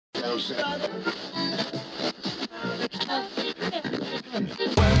Los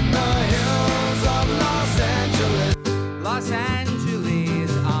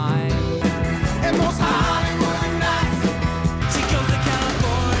Angeles, I'm and most Hollywood nights. She goes to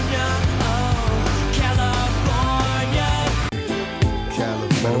California, oh, California.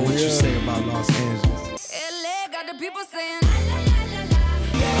 What you say about Los Angeles? LA got the people saying.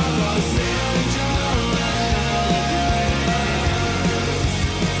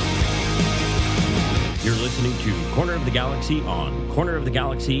 You're listening to Corner of the Galaxy on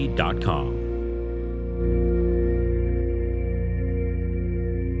cornerofthegalaxy.com.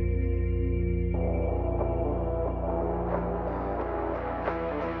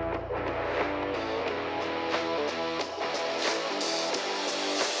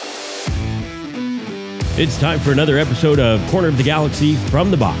 It's time for another episode of Corner of the Galaxy from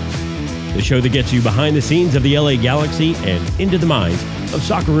the Box, the show that gets you behind the scenes of the LA Galaxy and into the minds of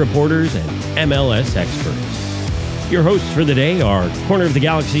soccer reporters and MLS experts. Your hosts for the day are Corner of the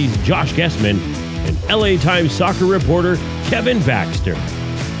Galaxy's Josh Gessman and LA Times soccer reporter Kevin Baxter.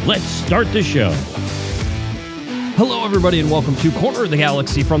 Let's start the show. Hello, everybody, and welcome to Corner of the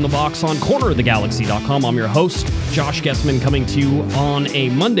Galaxy from the Box on cornerofthegalaxy.com. I'm your host, Josh Gessman, coming to you on a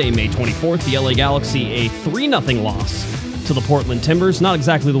Monday, May 24th. The LA Galaxy, a 3-0 loss to the Portland Timbers. Not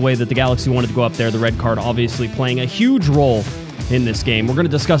exactly the way that the Galaxy wanted to go up there. The red card obviously playing a huge role in this game. We're going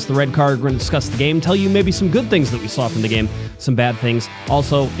to discuss the red card. We're going to discuss the game, tell you maybe some good things that we saw from the game, some bad things.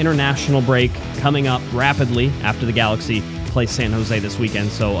 Also, international break coming up rapidly after the Galaxy play San Jose this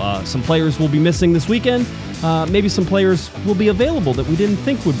weekend. So some players will be missing this weekend. Maybe some players will be available that we didn't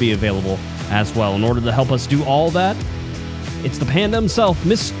think would be available as well. In order to help us do all that, it's the Panda himself,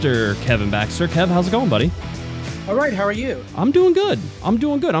 Mr. Kevin Baxter. Kev, how's it going, buddy? All right, how are you? I'm doing good.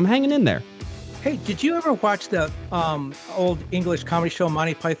 I'm hanging in there. Hey, did you ever watch the old English comedy show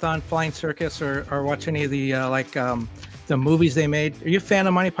Monty Python Flying Circus, or watch any of the the movies they made? Are you a fan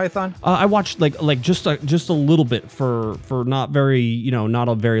of Monty Python? I watched like just a little bit for not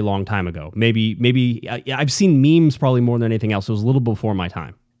a very long time ago. Maybe I've seen memes probably more than anything else. It was a little before my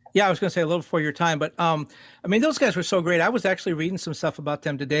time. Yeah, I was going to say a little before your time, but I mean, those guys were so great. I was actually reading some stuff about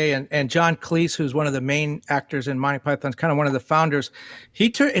them today, and John Cleese, who's one of the main actors in Monty Python, kind of one of the founders.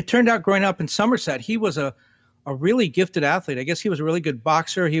 It turned out growing up in Somerset, he was a really gifted athlete. I guess he was a really good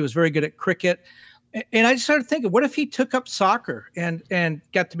boxer. He was very good at cricket. And I just started thinking, what if he took up soccer and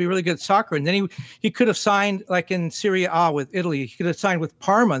got to be really good at soccer? And then he could have signed, like in Serie A with Italy, he could have signed with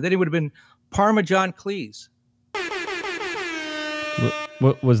Parma. Then he would have been Parma John Cleese.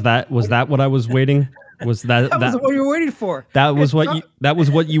 Was that what I was waiting? Was that was what you were waiting for? That was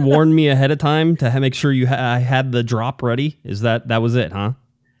what you warned me ahead of time to make sure I had the drop ready. That was it, huh?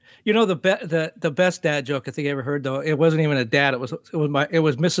 You know, the best dad joke I think I ever heard, though, it wasn't even a dad. It was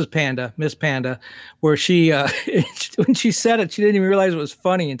Mrs. Panda, Miss Panda, where she when she said it, she didn't even realize it was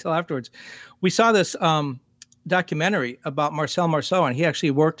funny until afterwards. We saw this documentary about Marcel Marceau, and he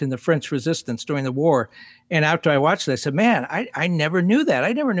actually worked in the French Resistance during the war. And after I watched it, I said, man, I never knew that.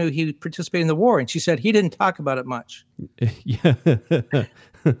 I never knew he participated in the war. And she said he didn't talk about it much. Yeah.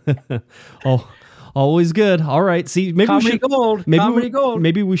 Oh, always good. All right. See, maybe Comedy gold.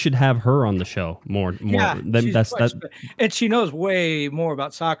 Maybe we should have her on the show more. Yeah, that's and she knows way more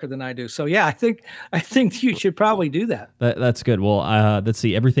about soccer than I do. So yeah, I think you should probably do that. That's good. Well, let's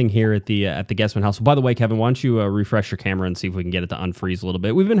see everything here at the Gessman house. By the way, Kevin, why don't you refresh your camera and see if we can get it to unfreeze a little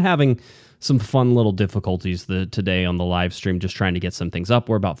bit? We've been having some fun little difficulties today on the live stream, just trying to get some things up.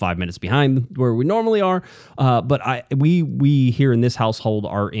 We're about 5 minutes behind where we normally are, but we here in this household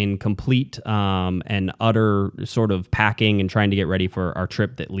are in complete and utter sort of packing and trying to get ready for our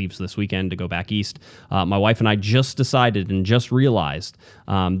trip that leaves this weekend to go back east. My wife and I just decided and just realized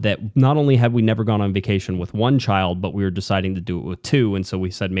that not only had we never gone on vacation with one child, but we were deciding to do it with two, and so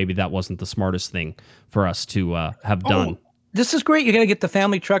we said maybe that wasn't the smartest thing for us to have done. This is great. You're going to get the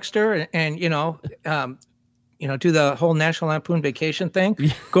family truckster and do the whole National Lampoon Vacation thing.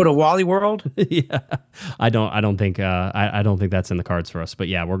 Go to Wally World. Yeah, I don't think that's in the cards for us. But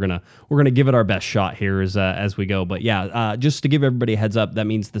yeah, we're gonna give it our best shot here as we go. But yeah, just to give everybody a heads up, that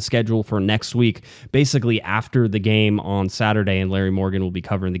means the schedule for next week, basically after the game on Saturday, and Larry Morgan will be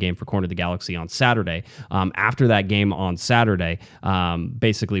covering the game for Corner of the Galaxy on Saturday. After that game on Saturday,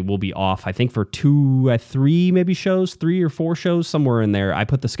 basically we'll be off. I think for 3 or 4 shows somewhere in there. I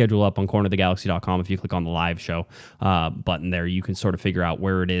put the schedule up on cornerofthegalaxy.com. If you click on the live show, show button there. You can sort of figure out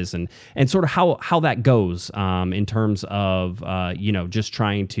where it is and sort of how that goes in terms of just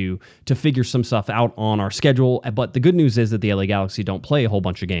trying to figure some stuff out on our schedule. But the good news is that the LA Galaxy don't play a whole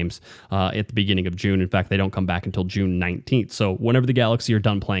bunch of games at the beginning of June. In fact, they don't come back until June 19th. So whenever the Galaxy are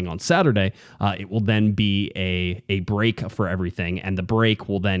done playing on Saturday, it will then be a break for everything, and the break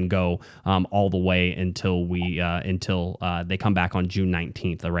will then go all the way until they come back on June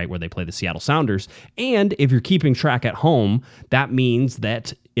 19th, right, where they play the Seattle Sounders. And if you're keeping track at home, that means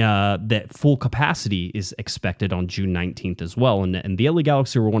that full capacity is expected on June 19th as well. And the LA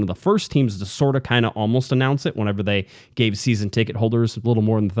Galaxy were one of the first teams to sort of kind of almost announce it whenever they gave season ticket holders a little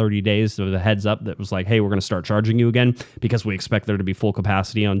more than 30 days of the heads up that was like, hey, we're going to start charging you again because we expect there to be full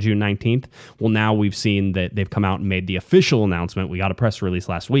capacity on June 19th. Well, now we've seen that they've come out and made the official announcement. We got a press release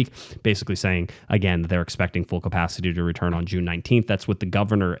last week basically saying, again, that they're expecting full capacity to return on June 19th. That's with the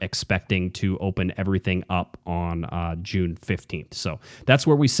governor expecting to open everything up on June 15th. So that's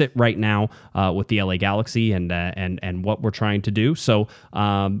where we sit right now with the LA Galaxy and what we're trying to do. So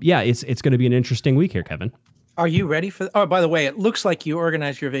it's going to be an interesting week here, Kevin. Are you ready for? Oh, by the way, it looks like you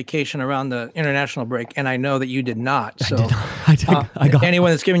organized your vacation around the international break, and I know that you did not. So, I got anyone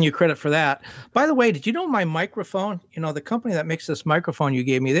that's giving you credit for that. By the way, did you know my microphone? The company that makes this microphone you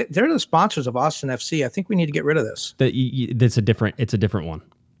gave me, they're the sponsors of Austin FC. I think we need to get rid of this. It's a different one.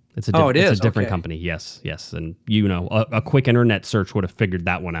 It's a different company. Yes. And a quick internet search would have figured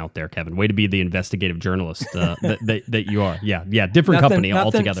that one out there, Kevin. Way to be the investigative journalist that you are. Yeah. Different company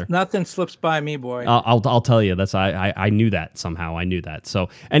altogether. Nothing slips by me, boy. I'll tell you. I knew that somehow. I knew that. So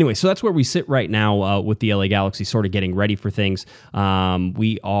anyway, so that's where we sit right now with the LA Galaxy, sort of getting ready for things.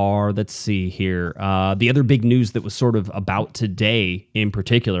 We are. Let's see here. The other big news that was sort of about today, in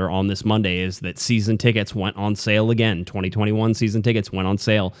particular, on this Monday, is that season tickets went on sale again. 2021 season tickets went on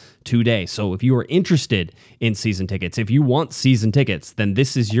sale today. So if you are interested in season tickets, if you want season tickets, then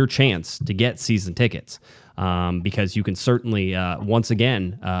this is your chance to get season tickets. Because you can certainly, once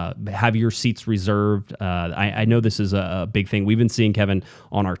again, have your seats reserved. I know this is a big thing. We've been seeing, Kevin,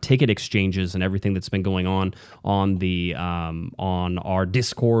 on our ticket exchanges and everything that's been going on our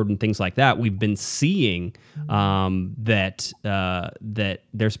Discord and things like that. We've been seeing that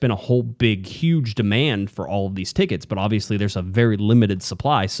there's been a whole big, huge demand for all of these tickets, but obviously there's a very limited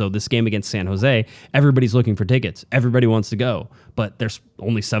supply. So this game against San Jose, everybody's looking for tickets. Everybody wants to go, but there's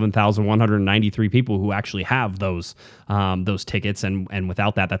only 7,193 people who actually have those tickets, and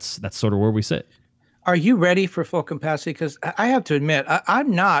without that, that's sort of where we sit. Are you ready for full capacity? Because I have to admit,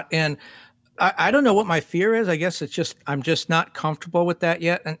 I'm not, and I don't know what my fear is. I guess I'm just not comfortable with that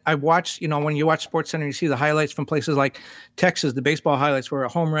yet. And I watch, when you watch SportsCenter, you see the highlights from places like Texas, the baseball highlights where a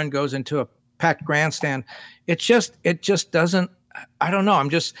home run goes into a packed grandstand. It just doesn't. I don't know.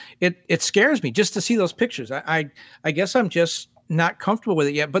 It scares me just to see those pictures. I guess I'm just not comfortable with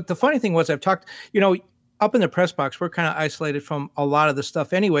it yet. But the funny thing was, I've talked, up in the press box, we're kind of isolated from a lot of the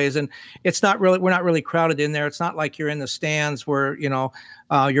stuff anyways. And we're not really crowded in there. It's not like you're in the stands where,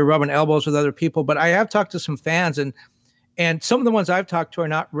 you're rubbing elbows with other people. But I have talked to some fans, and some of the ones I've talked to are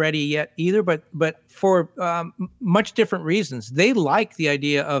not ready yet either, but for much different reasons. They like the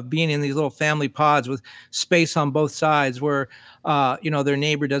idea of being in these little family pods with space on both sides where, their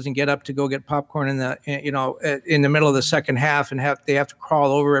neighbor doesn't get up to go get popcorn in the middle of the second half and they have to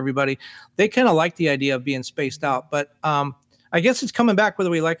crawl over everybody. They kind of like the idea of being spaced out, but I guess it's coming back whether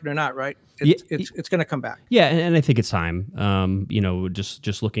we like it or not, right? It's going to come back. Yeah, and I think it's time.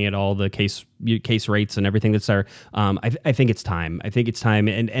 Just looking at all the case rates and everything that's there, I think it's time. I think it's time,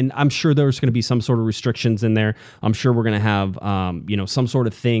 and I'm sure there's going to be some sort of restrictions in there. I'm sure we're going to have some sort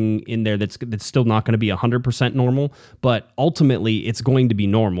of thing in there that's still not going to be 100% normal, but ultimately it's going to be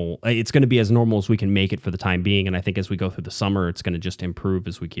normal. It's going to be as normal as we can make it for the time being, and I think as we go through the summer, it's going to just improve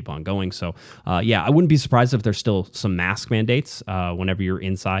as we keep on going. So I wouldn't be surprised if there's still some mask mandates whenever you're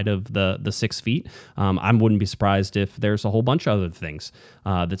inside of the 6 feet. I wouldn't be surprised if there's a whole bunch of other things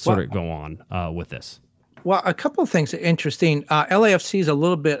that sort of go on with this. Well, a couple of things are interesting. LAFC is a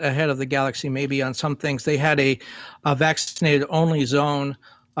little bit ahead of the Galaxy maybe on some things. They had a vaccinated-only zone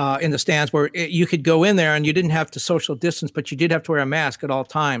in the stands where you could go in there and you didn't have to social distance, but you did have to wear a mask at all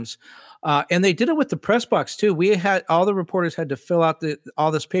times. And they did it with the press box, too. All the reporters had to fill out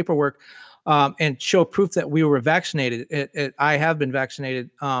all this paperwork and show proof that we were vaccinated. I have been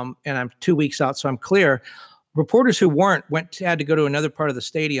vaccinated, and I'm 2 weeks out, so I'm clear. Reporters who weren't had to go to another part of the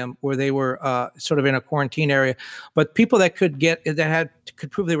stadium where they were sort of in a quarantine area. But people that could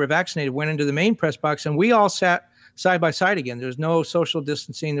prove they were vaccinated went into the main press box, and we all sat side by side again. There was no social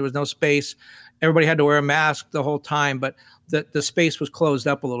distancing. There was no space. Everybody had to wear a mask the whole time. But the space was closed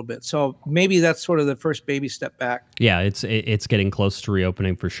up a little bit. So maybe that's sort of the first baby step back. Yeah, it's getting close to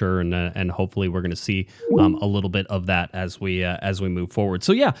reopening for sure, and hopefully we're going to see a little bit of that as we move forward.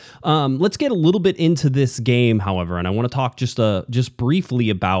 So yeah, let's get a little bit into this game, however, and I want to talk just briefly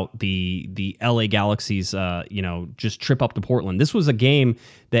about the LA Galaxy's just trip up to Portland. This was a game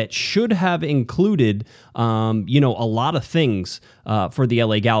that should have included a lot of things for the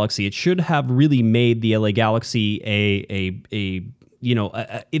LA Galaxy. It should have really made the LA Galaxy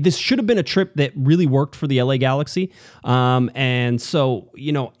this should have been a trip that really worked for the LA Galaxy. And so,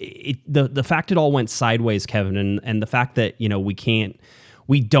 the fact it all went sideways, Kevin, and the fact that,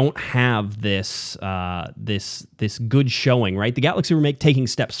 we don't have this good showing, right? The Galaxy were taking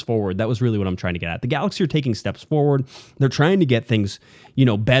steps forward. That was really what I'm trying to get at. The Galaxy are taking steps forward. They're trying to get things,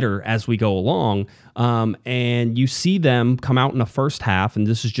 better as we go along. And you see them come out in the first half, and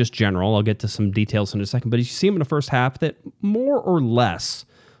this is just general. I'll get to some details in a second, but you see them in the first half that more or less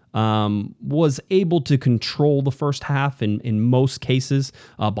was able to control the first half in most cases.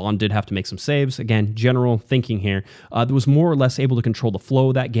 Bond did have to make some saves. Again, general thinking here. There was more or less able to control the flow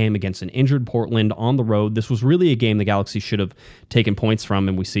of that game against an injured Portland on the road. This was really a game the Galaxy should have taken points from,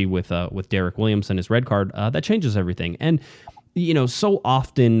 and we see with Derek Williams and his red card, that changes everything. And so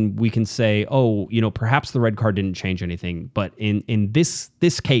often we can say, perhaps the red card didn't change anything, but in this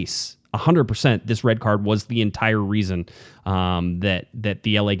case, 100%, this red card was the entire reason that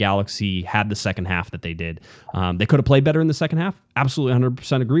the LA Galaxy had the second half that they did. They could have played better in the second half. Absolutely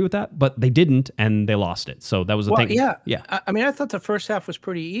 100% agree with that, but they didn't, and they lost it. So that was the thing. Yeah. I mean, I thought the first half was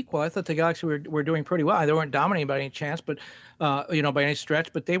pretty equal. I thought the Galaxy were doing pretty well. They weren't dominating by any chance, but by any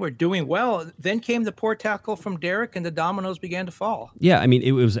stretch, but they were doing well. Then came the poor tackle from Derek, and the dominoes began to fall. Yeah, I mean,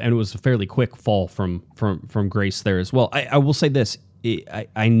 it was a fairly quick fall from grace there as well. I will say this.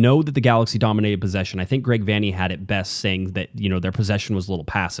 I know that the Galaxy dominated possession. I think Greg Vanney had it best saying that, their possession was a little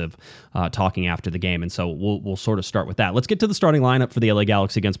passive, talking after the game. And so we'll sort of start with that. Let's get to the starting lineup for the LA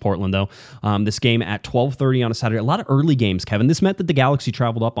Galaxy against Portland, though. This game at 12:30 on a Saturday. A lot of early games, Kevin. This meant that the Galaxy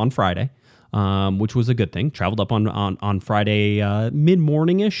traveled up on Friday, which was a good thing. Traveled up on Friday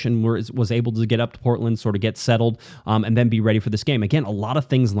mid-morning-ish and was able to get up to Portland, sort of get settled, and then be ready for this game. Again, a lot of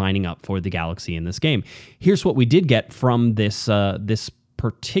things lining up for the Galaxy in this game. Here's what we did get from this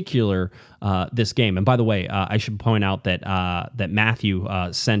particular this game. And by the way, I should point out that Matthew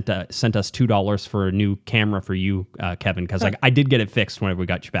sent us $2 for a new camera for you, Kevin, because I did get it fixed whenever we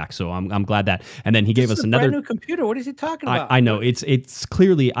got you back. So I'm glad that. And then he gave us another brand new computer. What is he talking about? I know it's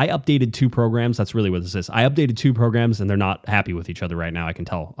clearly I updated 2 programs. That's really what this is. I updated 2 programs and they're not happy with each other right now. I can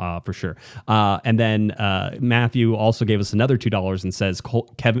tell for sure. And then Matthew also gave us another $2 and says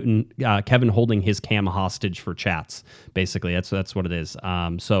Kevin holding his cam hostage for chats. Basically, that's what it is.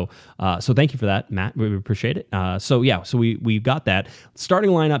 So thank you for that, Matt. We appreciate it. So we got that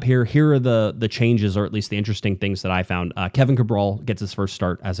starting lineup here. Here are the changes, or at least the interesting things that I found. Kevin Cabral gets his first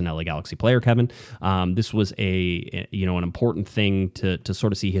start as an LA Galaxy player. Kevin, this was an important thing to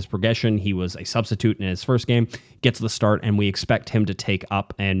sort of see his progression. He was a substitute in his first game, gets the start, and we expect him to take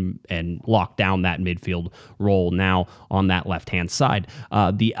up and lock down that midfield role now on that left-hand side.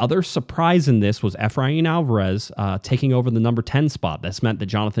 The other surprise in this was Efrain Alvarez taking over the number 10 spot. This meant that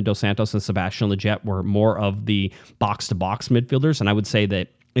Jonathan Dos Santos and Sebastian Lletget were more of the box-to-box midfielders, and I would say that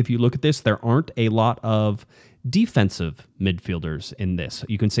if you look at this, there aren't a lot of defensive midfielders in this.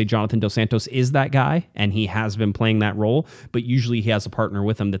 You can say Jonathan Dos Santos is that guy, and he has been playing that role, but usually he has a partner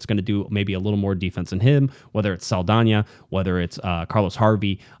with him that's going to do maybe a little more defense than him, whether it's Saldana, whether it's Carlos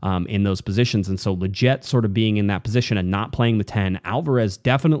Harvey in those positions. And so Lletget sort of being in that position and not playing the 10, Alvarez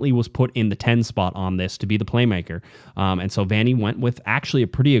definitely was put in the 10 spot on this to be the playmaker. And so Vanney went with actually a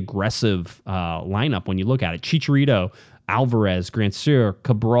pretty aggressive lineup when you look at it. Chicharito, Alvarez, Grandsir,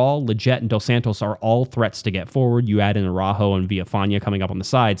 Cabral, Lletget, and Dos Santos are all threats to get forward. You add in Araujo and Villafana coming up on the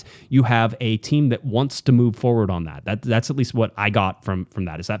sides. You have a team that wants to move forward on that. That's at least what I got from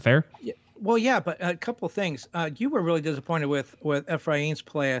that. Is that fair? Yeah. Well, yeah, but a couple of things. You were really disappointed with Efrain's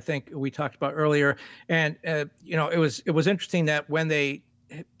play. I think we talked about earlier, and it was interesting that when they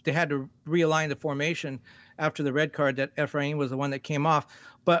had to realign the formation after the red card, that Efrain was the one that came off.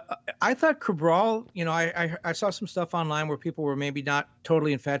 But I thought Cabral, I saw some stuff online where people were maybe not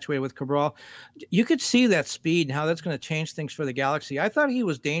totally infatuated with Cabral. You could see that speed and how that's going to change things for the Galaxy. I thought he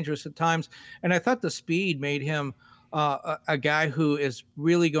was dangerous at times, and I thought the speed made him a guy who is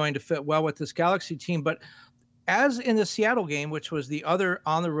really going to fit well with this Galaxy team. But as in the Seattle game, which was the other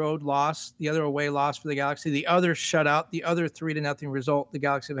on-the-road loss, the other away loss for the Galaxy, the other shutout, the other 3-0 result the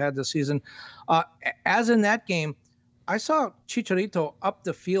Galaxy have had this season, as in that game, I saw Chicharito up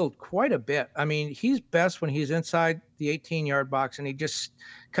the field quite a bit. I mean, he's best when he's inside the 18-yard box and he just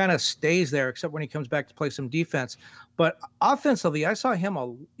kind of stays there, except when he comes back to play some defense. But offensively, I saw him,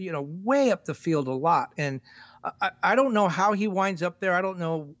 way up the field a lot. And I don't know how he winds up there. I don't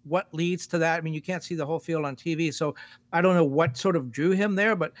know what leads to that. I mean, you can't see the whole field on TV, so I don't know what sort of drew him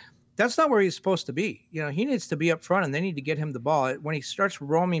there, but that's not where he's supposed to be. He needs to be up front, and they need to get him the ball. When he starts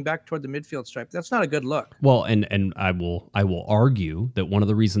roaming back toward the midfield stripe, that's not a good look. Well, and I will argue that one of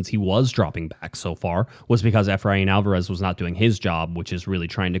the reasons he was dropping back so far was because Efrain Alvarez was not doing his job, which is really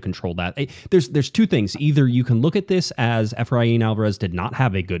trying to control that. There's two things. Either you can look at this as Efrain Alvarez did not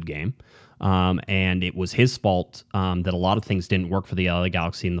have a good game, and it was his fault that a lot of things didn't work for the LA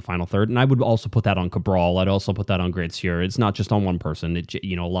Galaxy in the final third. And I would also put that on Cabral. I'd also put that on Gracier. It's not just on one person.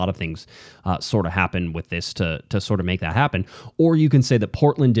 A lot of things sort of happen with this to sort of make that happen. Or you can say that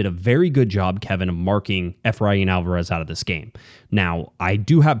Portland did a very good job, Kevin, of marking Efrain Alvarez out of this game. Now, I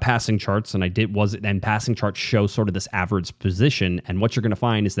do have passing charts, and passing charts show sort of this average position. And what you're going to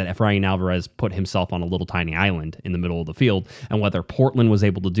find is that Efrain Alvarez put himself on a little tiny island in the middle of the field. And whether Portland was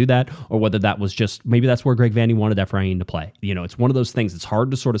able to do that, or whether that was just, maybe that's where Greg Vanney wanted Efrain to play. It's one of those things. It's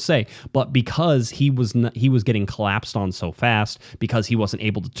hard to sort of say, but because he was getting collapsed on so fast, because he wasn't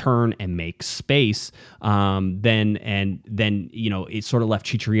able to turn and make space, then it sort of left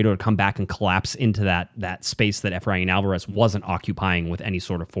Chicharito to come back and collapse into that space that Efrain Alvarez wasn't occupying with any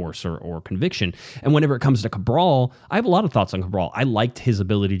sort of force or conviction. And whenever it comes to Cabral, I have a lot of thoughts on Cabral. I liked his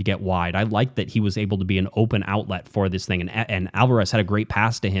ability to get wide. I liked that he was able to be an open outlet for this thing. And Alvarez had a great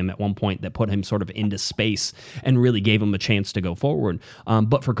pass to him at one point that put him sort of into space and really gave him a chance to go forward.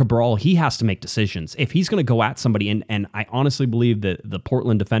 But for Cabral, he has to make decisions. If he's going to go at somebody, and I honestly believe that the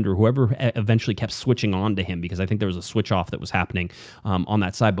Portland defender, whoever eventually kept switching on to him, because I think there was a switch off that was happening on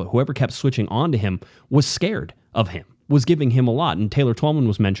that side, but whoever kept switching on to him was scared of him, was giving him a lot. And Taylor Twellman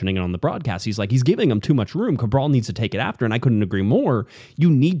was mentioning it on the broadcast. He's like, he's giving him too much room. Cabral needs to take it after. And I couldn't agree more. You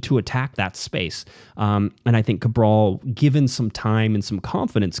need to attack that space. And I think Cabral, given some time and some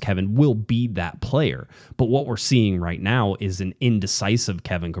confidence, Kevin, will be that player. But what we're seeing right now is an indecisive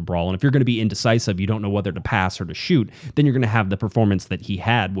Kevin Cabral. And if you're going to be indecisive, you don't know whether to pass or to shoot, then you're going to have the performance that he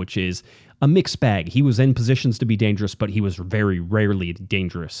had, which is a mixed bag. He was in positions to be dangerous, but he was very rarely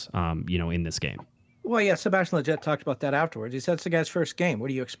dangerous, in this game. Well, yeah, Sebastian Lletget talked about that afterwards. He said it's the guy's first game. What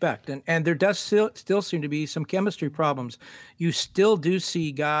do you expect? And there does still seem to be some chemistry problems. You still do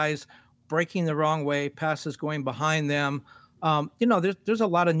see guys breaking the wrong way, passes going behind them. There's a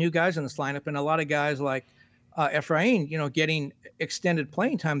lot of new guys in this lineup, and a lot of guys like Efrain, getting extended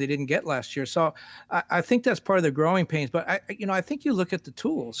playing time they didn't get last year. So I think that's part of the growing pains. But I think you look at the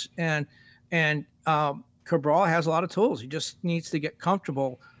tools, and Cabral has a lot of tools. He just needs to get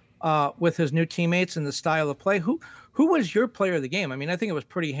comfortable with his new teammates and the style of play. Who was your player of the game? I mean, I think it was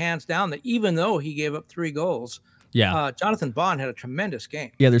pretty hands down that even though he gave up 3 goals, Jonathan Bond had a tremendous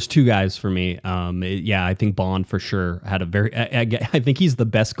game. Yeah, there's 2 guys for me. I think Bond for sure had a very. I think he's the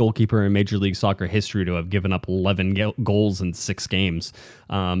best goalkeeper in Major League Soccer history to have given up 11 goals in 6 games.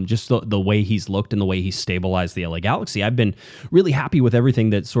 Just the way he's looked and the way he's stabilized the LA Galaxy. I've been really happy with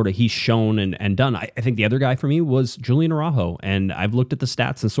everything that sort of he's shown and done. I think the other guy for me was Julian Araujo, and I've looked at the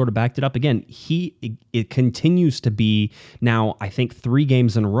stats and sort of backed it up again. It continues to be now, I think 3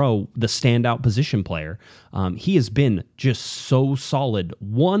 games in a row, the standout position player. He has been just so solid.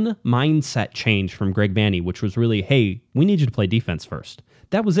 One mindset change from Greg Vanney, which was really, hey, we need you to play defense first.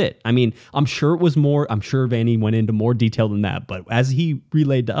 That was it. I mean, I'm sure it was more. I'm sure Vanney went into more detail than that. But as he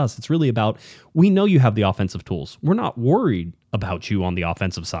relayed to us, it's really about, we know you have the offensive tools. We're not worried about you on the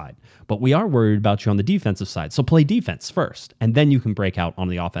offensive side, but we are worried about you on the defensive side. So play defense first, and then you can break out on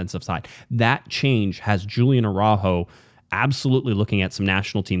the offensive side. That change has Julian Araujo absolutely looking at some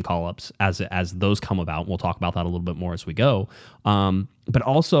national team call-ups as those come about. We'll talk about that a little bit more as we go. But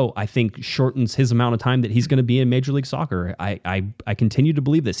also, I think shortens his amount of time that he's going to be in Major League Soccer. I continue to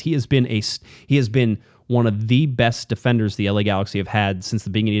believe this. He has been one of the best defenders the LA Galaxy have had since the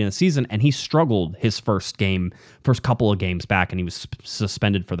beginning of the season, and he struggled his first couple of games back, and he was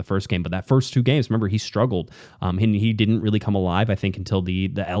suspended for the first game. But that first 2 games, remember, he struggled. He didn't really come alive, I think, until the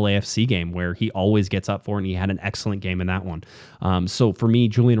LAFC game, where he always gets up for it, and he had an excellent game in that one. So for me,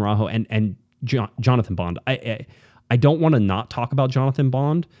 Julian Araujo and Jonathan Bond, I don't want to not talk about Jonathan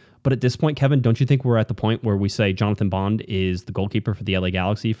Bond, but at this point, Kevin, don't you think we're at the point where we say Jonathan Bond is the goalkeeper for the LA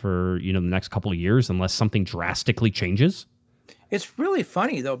Galaxy for the next couple of years, unless something drastically changes? It's really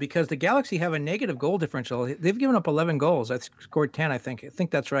funny, though, because the Galaxy have a negative goal differential. They've given up 11 goals. I scored 10, I think. I think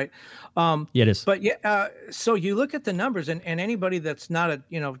that's right. Yeah, it is. But so you look at the numbers, and anybody that's not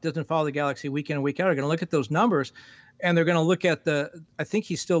doesn't follow the Galaxy week in and week out are going to look at those numbers. and they're going to look at I think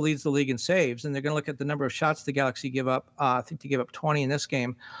he still leads the league in saves, and they're going to look at the number of shots the Galaxy give up. I think they gave up 20 in this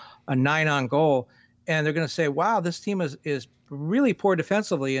game, a 9 on goal. And they're going to say, wow, this team is really poor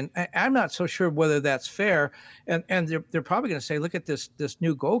defensively. And I'm not so sure whether that's fair. And they're probably going to say, look at this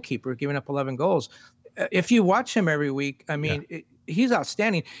new goalkeeper giving up 11 goals. If you watch him every week, I mean, he's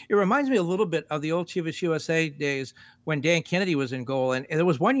outstanding. It reminds me a little bit of the old Chivas USA days when Dan Kennedy was in goal. And there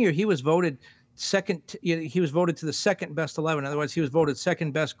was one year he was voted he was voted to the second best 11. Otherwise, he was voted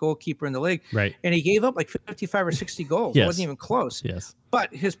second best goalkeeper in the league. Right. And he gave up like 55 or 60 goals. Yes. It wasn't even close. Yes.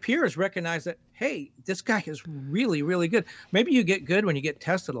 But his peers recognized that, hey, this guy is really, really good. Maybe you get good when you get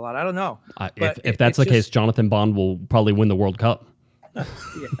tested a lot. I don't know. If that's the case, Jonathan Bond will probably win the World Cup.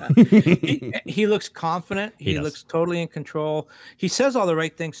 He looks confident. He looks totally in control. He says all the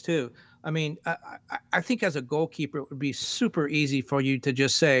right things, too. I mean, I think as a goalkeeper, it would be super easy for you to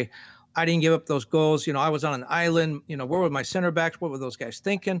just say, I didn't give up those goals. I was on an island. Where were my center backs? What were those guys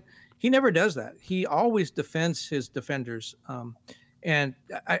thinking? He never does that. He always defends his defenders. And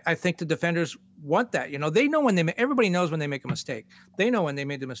I think the defenders want that. They know everybody knows when they make a mistake. They know when they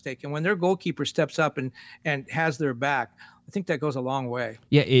made the mistake. And when their goalkeeper steps up and has their back, I think that goes a long way.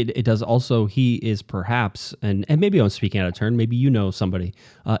 Yeah, it does. Also, he is perhaps, and maybe I'm speaking out of turn, maybe somebody,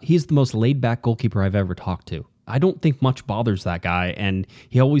 he's the most laid back goalkeeper I've ever talked to. I don't think much bothers that guy, and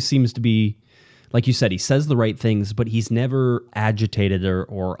he always seems to be, like you said, he says the right things, but he's never agitated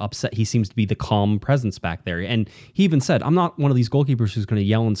or upset. He seems to be the calm presence back there. And he even said, I'm not one of these goalkeepers who's going to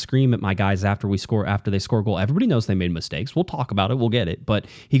yell and scream at my guys after they score a goal. Everybody knows they made mistakes. We'll talk about it. We'll get it. But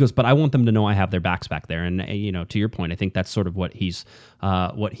he goes, but I want them to know I have their backs back there. And, to your point, I think that's sort of what he's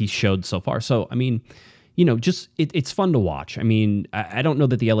showed so far. So, I mean, just it's fun to watch. I mean, I don't know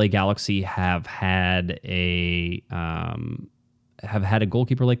that the LA Galaxy have had a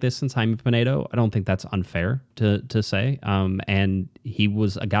goalkeeper like this since Jaime Pinedo. I don't think that's unfair to say. And he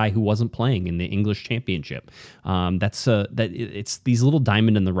was a guy who wasn't playing in the English Championship. It's these little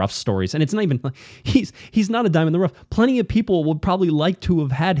diamond in the rough stories, and it's not even he's not a diamond in the rough. Plenty of people would probably like to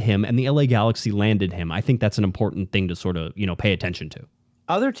have had him, and the LA Galaxy landed him. I think that's an important thing to sort of pay attention to.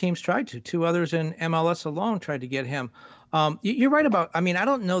 Other teams tried to. 2 others in MLS alone tried to get him. You're right about, I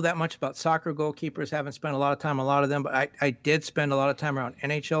don't know that much about soccer goalkeepers. Haven't spent a lot of time, a lot of them, but I did spend a lot of time around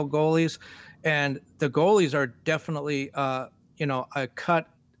NHL goalies, and the goalies are definitely, a cut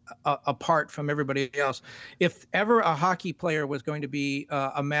apart from everybody else. If ever a hockey player was going to be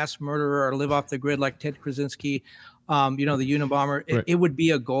a mass murderer or live off the grid like Ted Krasinski, the Unabomber, it would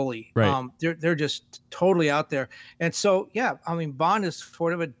be a goalie. Right. They're just totally out there. And so, Bond is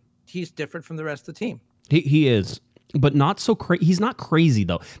sort of he's different from the rest of the team. He is. But not so crazy. He's not crazy,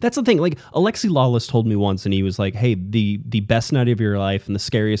 though. That's the thing. Like, Alexi Lawless told me once, and he was like, hey, the best night of your life and the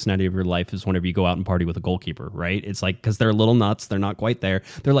scariest night of your life is whenever you go out and party with a goalkeeper, right? It's like, because they're a little nuts. They're not quite there.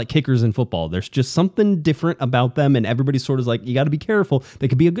 They're like kickers in football. There's just something different about them, and everybody's sort of like, you got to be careful. They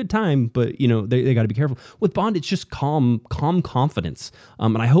could be a good time, but, they got to be careful. With Bond, it's just calm confidence.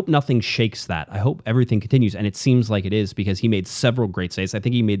 And I hope nothing shakes that. I hope everything continues, and it seems like it is, because he made several great saves. I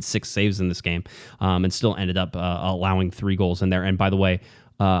think he made 6 saves in this game, and still ended up allowing 3 goals in there. And by the way,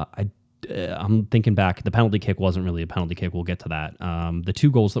 I'm thinking back, the penalty kick wasn't really a penalty kick. We'll get to that. The 2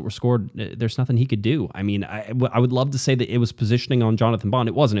 goals that were scored, there's nothing he could do. I mean, I would love to say that it was positioning on Jonathan Bond.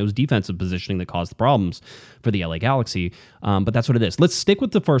 It wasn't. It was defensive positioning that caused the problems for the LA Galaxy. But that's what it is. Let's stick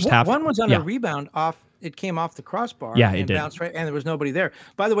with the first half. One was on a rebound off. It came off the crossbar. Yeah, it and did. Bounced right, and there was nobody there.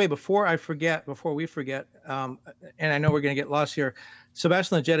 By the way, before we forget, and I know we're going to get lost here,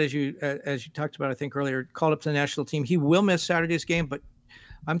 Sebastian Lletget, as you talked about, I think earlier, called up to the national team. He will miss Saturday's game, but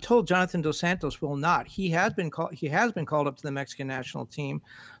I'm told Jonathan Dos Santos will not. He has been called up to the Mexican national team,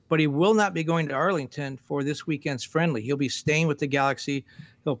 but he will not be going to Arlington for this weekend's friendly. He'll be staying with the Galaxy.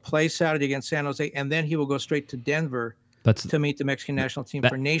 He'll play Saturday against San Jose, and then he will go straight to Denver to meet the Mexican national team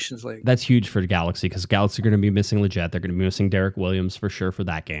for Nations League. That's huge for the Galaxy, because Galaxy are going to be missing Lletget. They're going to be missing Derek Williams for sure for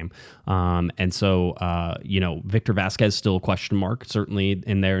that game. And so, Victor Vasquez still a question mark, certainly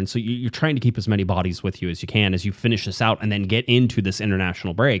in there. And so you're trying to keep as many bodies with you as you can as you finish this out and then get into this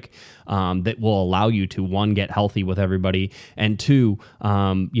international break that will allow you to, 1, get healthy with everybody, and 2,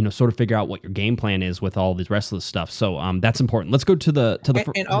 sort of figure out what your game plan is with all the rest of the stuff. So that's important. Let's go to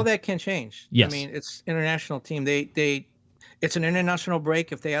the and all that can change. Yes. I mean, it's international team. it's an international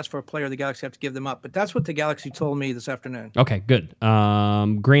break. If they ask for a player, the Galaxy have to give them up. But that's what the Galaxy told me this afternoon. Okay, good.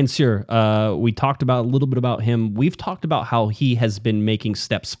 Grandsir, we talked about a little bit about him. We've talked about how he has been making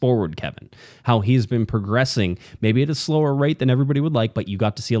steps forward, Kevin, how he's been progressing, maybe at a slower rate than everybody would like, but you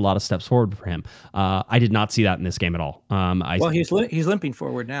got to see a lot of steps forward for him. I did not see that in this game at all. He's limping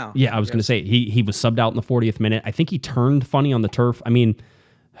forward now. Yeah, I was going to say, he was subbed out in the 40th minute. I think he turned funny on the turf. I mean,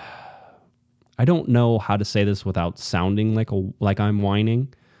 I don't know how to say this without sounding like I'm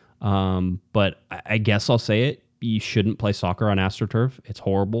whining, but I guess I'll say it. You shouldn't play soccer on AstroTurf. It's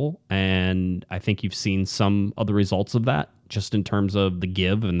horrible, and I think you've seen some of the results of that, just in terms of the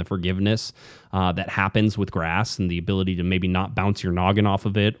give and the forgiveness that happens with grass and the ability to maybe not bounce your noggin off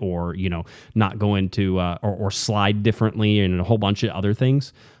of it, or not go into or slide differently, and a whole bunch of other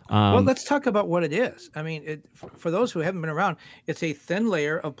things. Well, let's talk about what it is. I mean, for those who haven't been around, it's a thin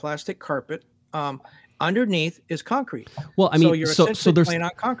layer of plastic carpet. Underneath is concrete. Well, I mean, so you're essentially playing on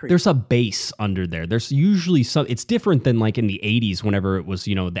concrete. There's a base under there. There's usually some. It's different than like in the 80s, whenever it was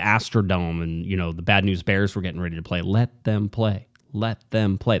the Astrodome and the Bad News Bears were getting ready to play. Let them play. Let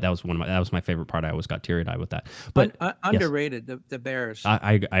them play. That was my favorite part. I always got teary-eyed with that. But underrated, yes. the Bears.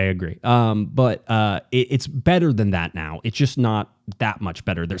 I agree. But it's better than that now. It's just not that much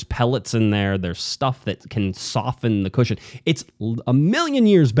better. There's pellets in there. There's stuff that can soften the cushion. It's a million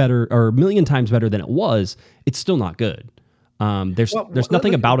times better than it was. It's still not good. There's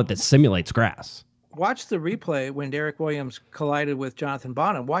nothing about it that simulates grass. Watch the replay when Derek Williams collided with Jonathan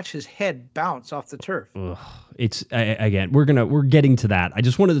Bond, and watch his head bounce off the turf. Ugh. It's again, we're getting to that. I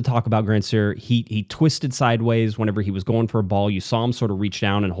just wanted to talk about Grandsir. He twisted sideways whenever he was going for a ball. You saw him sort of reach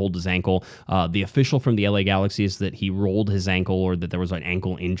down and hold his ankle. The official from the LA Galaxy is that he rolled his ankle, or that there was an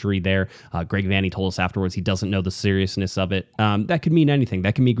ankle injury there. Greg Vanney told us afterwards he doesn't know the seriousness of it. That could mean anything.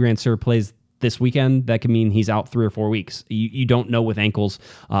 That can mean Grandsir plays this weekend. That could mean he's out 3 or 4 weeks. You don't know with ankles.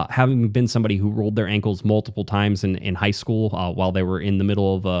 Having been somebody who rolled their ankles multiple times in high school while they were in the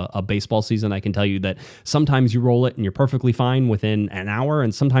middle of a baseball season, I can tell you that sometimes you roll it and you're perfectly fine within an hour,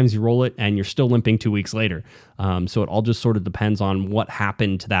 and sometimes you roll it and you're still limping 2 weeks later. So it all just sort of depends on what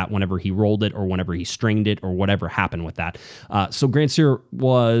happened to that whenever he rolled it, or whenever he stringed it, or whatever happened with that. So Grandsir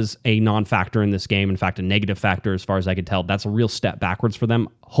was a non-factor in this game. In fact, a negative factor as far as I could tell. That's a real step backwards for them.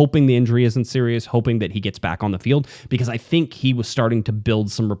 Hoping the injury isn't serious, hoping that he gets back on the field, because I think he was starting to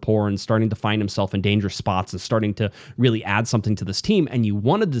build some rapport and starting to find himself in dangerous spots and starting to really add something to this team. And you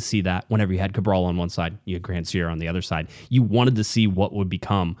wanted to see that whenever you had Cabral on one side, you had Grandsir on the other side. You wanted to see what would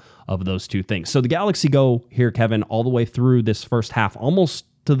become of those two things. So the Galaxy go here, Kevin, all the way through this first half, almost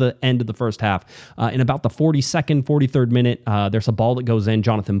to the end of the first half. In about the 42nd, 43rd minute, there's a ball that goes in.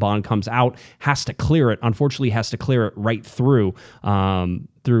 Jonathan Bond comes out, has to clear it. Unfortunately, has to clear it right through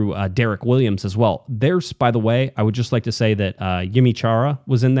Derek Williams as well. There's, by the way, I would just like to say that Yimi Chara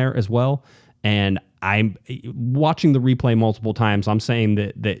was in there as well. And I'm watching the replay multiple times. I'm saying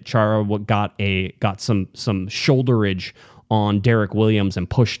that Chara got some shoulderage on Derek Williams and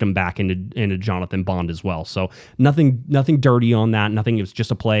pushed him back into Jonathan Bond as well. So nothing dirty on that. Nothing. It was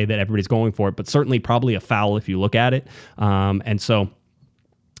just a play that everybody's going for it, but certainly probably a foul if you look at it. And so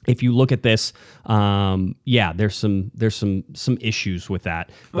if you look at this, there's some issues with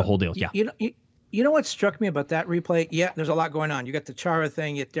that. The whole deal. Yeah. You know what struck me about that replay? Yeah, there's a lot going on. You got the Chara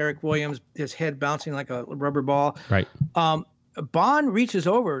thing. You got Derek Williams, his head bouncing like a rubber ball. Right. Bond reaches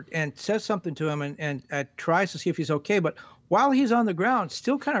over and says something to him and tries to see if he's okay, but while he's on the ground,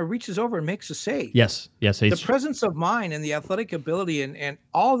 still kind of reaches over and makes a save. Yes. The presence of mind and the athletic ability and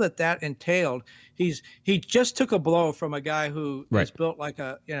all that entailed. He just took a blow from a guy who is built like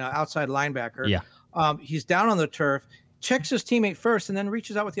a outside linebacker. Yeah. He's down on the turf, checks his teammate first, and then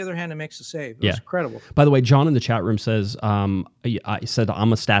reaches out with the other hand and makes a save. It was incredible. By the way, John in the chat room says, I said,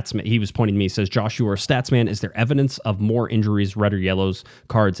 I'm a stats man. He was pointing to me. He says, Josh, you are a stats man. Is there evidence of more injuries, red or yellows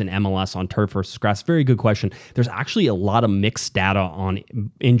cards in MLS on turf versus grass? Very good question. There's actually a lot of mixed data on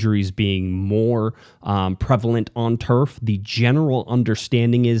injuries being more prevalent on turf. The general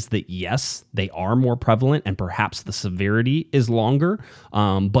understanding is that, yes, they are more prevalent and perhaps the severity is longer.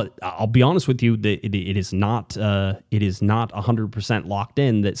 But I'll be honest with you, that it is not 100% locked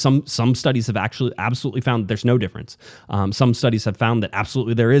in. That some studies have actually absolutely found that there's no difference. Some studies have found that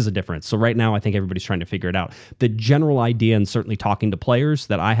absolutely there is a difference. So right now, I think everybody's trying to figure it out. The general idea, and certainly talking to players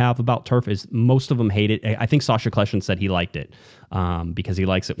that I have about turf, is most of them hate it. I think Sasha Kleshin said he liked it because he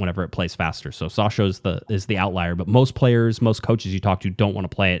likes it whenever it plays faster. So Sasha is the outlier, but most players, most coaches you talk to don't want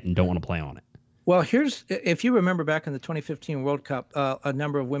to play it and don't want to play on it. Well, if you remember back in the 2015 World Cup, a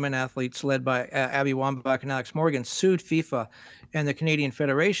number of women athletes led by Abby Wambach and Alex Morgan sued FIFA and the Canadian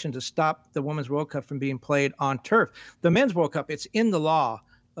Federation to stop the Women's World Cup from being played on turf. The Men's World Cup, it's in the law,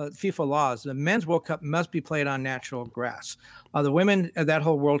 FIFA laws. The Men's World Cup must be played on natural grass. The women, that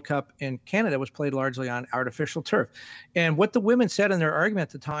whole World Cup in Canada was played largely on artificial turf. And what the women said in their argument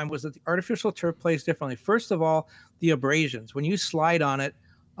at the time was that the artificial turf plays differently. First of all, the abrasions. When you slide on it,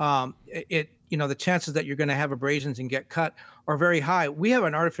 the chances that you're going to have abrasions and get cut are very high. We have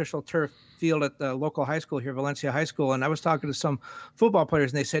an artificial turf field at the local high school here, Valencia High School, and I was talking to some football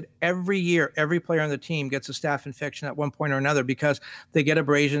players, and they said every year, every player on the team gets a staph infection at one point or another because they get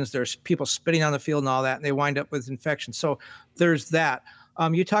abrasions. There's people spitting on the field and all that, and they wind up with infection. So there's that.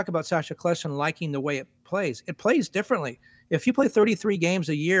 You talk about Sacha Kljestan liking the way it plays. It plays differently. If you play 33 games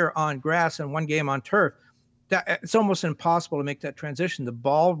a year on grass and one game on turf, it's almost impossible to make that transition. The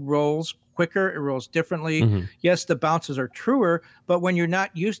ball rolls quicker, it rolls differently. Mm-hmm. Yes, the bounces are truer, but when you're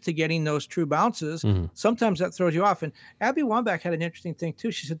not used to getting those true bounces, sometimes that throws you off. And Abby Wambach had an interesting thing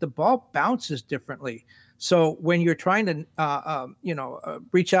too. She said the ball bounces differently. So when you're trying to,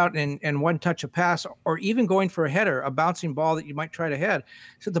 reach out and one touch a pass, or even going for a header, a bouncing ball that you might try to head,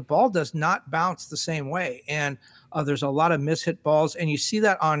 so the ball does not bounce the same way. And there's a lot of mishit balls, and you see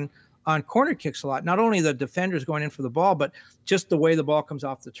that on corner kicks a lot. Not only the defenders going in for the ball, but just the way the ball comes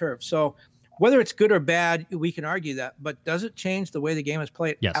off the turf. So whether it's good or bad, we can argue that, but does it change the way the game is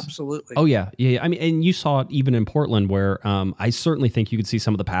played? Yes. Absolutely. Oh yeah. I mean, and you saw it even in Portland, where I certainly think you could see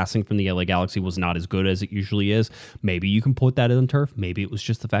some of the passing from the LA Galaxy was not as good as it usually is. Maybe you can put that in turf. Maybe it was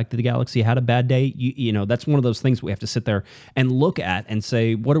just the fact that the Galaxy had a bad day. That's one of those things we have to sit there and look at and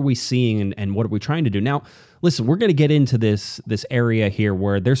say, what are we seeing and what are we trying to do? Now, listen, we're going to get into this area here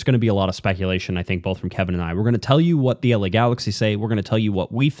where there's going to be a lot of speculation, I think, both from Kevin and I. We're going to tell you what the LA Galaxy say. We're going to tell you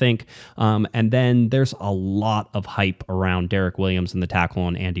what we think. And then there's a lot of hype around Derek Williams and the tackle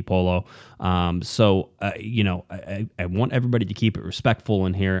on Andy Polo. So I want everybody to keep it respectful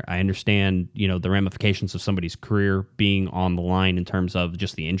in here. I understand, the ramifications of somebody's career being on the line in terms of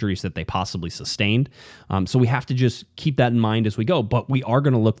just the injuries that they possibly sustained. So we have to just keep that in mind as we go. But we are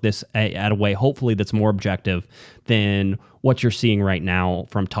going to look this at a way, hopefully, that's more objective than what you're seeing right now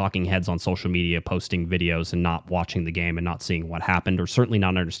from talking heads on social media, posting videos and not watching the game and not seeing what happened, or certainly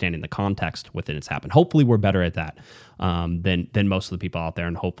not understanding the context within it's happened. Hopefully we're better at that than most of the people out there,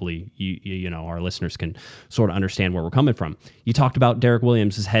 and hopefully our listeners can sort of understand where we're coming from. You talked about Derek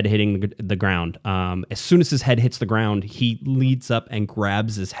Williams' head hitting the ground. As soon as his head hits the ground, he leads up and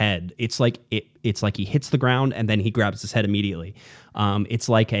grabs his head. It's like he hits the ground and then he grabs his head immediately. It's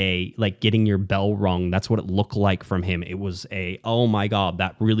like getting your bell rung. That's what it looked like from him. It was oh my God,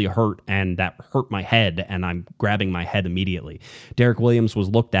 that really hurt, and that hurt my head, and I'm grabbing my head immediately. Derek Williams was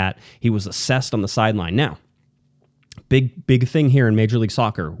looked at. He was assessed on the sideline. Now, big thing here in Major League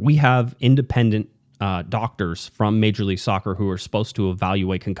Soccer. We have independent doctors from Major League Soccer who are supposed to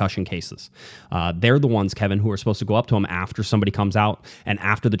evaluate concussion cases. They're the ones, Kevin, who are supposed to go up to him after somebody comes out, and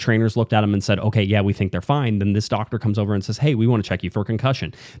after the trainers looked at him and said, okay, yeah, we think they're fine. Then this doctor comes over and says, hey, we want to check you for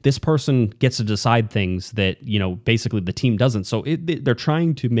concussion. This person gets to decide things that, basically the team doesn't. So they're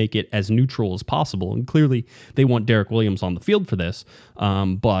trying to make it as neutral as possible. And clearly they want Derek Williams on the field for this.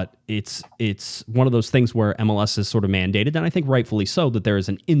 But it's one of those things where MLS is sort of mandated, and I think rightfully so, that there is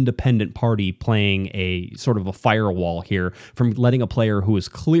an independent party playing a sort of a firewall here from letting a player who is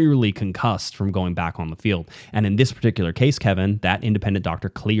clearly concussed from going back on the field. And in this particular case, Kevin, that independent doctor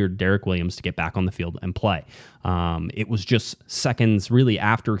cleared Derek Williams to get back on the field and play. It was just seconds really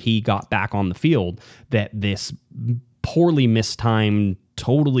after he got back on the field that this poorly mistimed,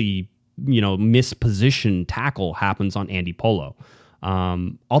 totally, mispositioned tackle happens on Andy Polo.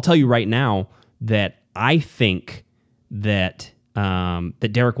 I'll tell you right now that I think that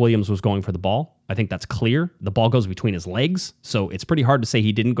Derek Williams was going for the ball. I think that's clear. The ball goes between his legs, so it's pretty hard to say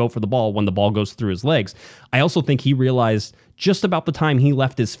he didn't go for the ball when the ball goes through his legs. I also think he realized just about the time he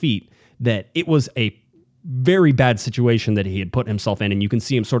left his feet that it was a very bad situation that he had put himself in, and you can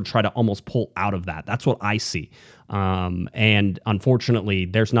see him sort of try to almost pull out of that. That's what I see. And unfortunately,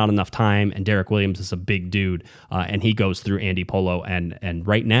 there's not enough time, and Derek Williams is a big dude, and he goes through Andy Polo, and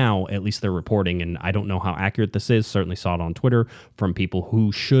right now, at least they're reporting, and I don't know how accurate this is, certainly saw it on Twitter from people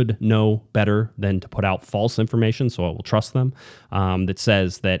who should know better than to put out false information, so I will trust them, that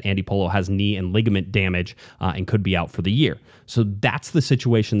says that Andy Polo has knee and ligament damage and could be out for the year. So that's the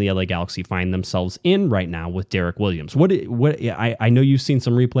situation the LA Galaxy find themselves in right now with Derek Williams. I know you've seen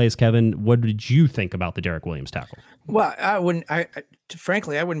some replays, Kevin. What did you think about the Derek Williams tackle? Well,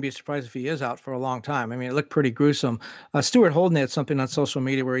 frankly, I wouldn't be surprised if he is out for a long time. I mean, it looked pretty gruesome. Stuart Holden had something on social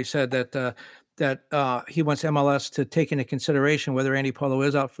media where he said that that he wants MLS to take into consideration whether Andy Polo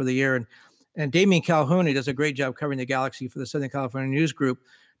is out for the year. And Damian Calhoun, who does a great job covering the Galaxy for the Southern California News Group,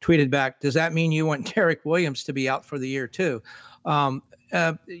 tweeted back, "Does that mean you want Derek Williams to be out for the year too?" I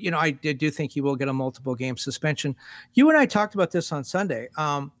do think he will get a multiple game suspension. You and I talked about this on Sunday.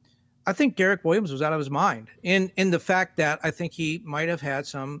 I think Derek Williams was out of his mind in the fact that I think he might have had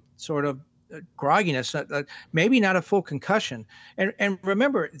some sort of grogginess, maybe not a full concussion. And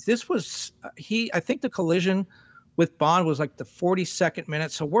remember, this was I think the collision with Bond was like the 42nd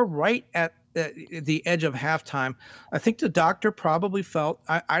minute. So we're right at the edge of halftime. I think the doctor probably felt,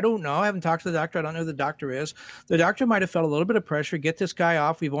 I don't know. I haven't talked to the doctor. I don't know who the doctor is. The doctor might have felt a little bit of pressure. Get this guy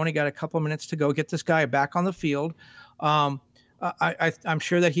off. We've only got a couple of minutes to go. Get this guy back on the field. I'm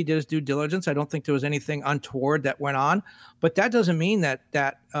sure that he did his due diligence. I don't think there was anything untoward that went on, but that doesn't mean that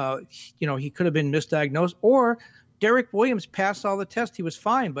he could have been misdiagnosed, or Derek Williams passed all the tests. He was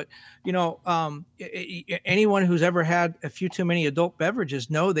fine. But, anyone who's ever had a few too many adult beverages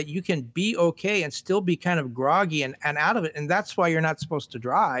know that you can be okay and still be kind of groggy and out of it. And that's why you're not supposed to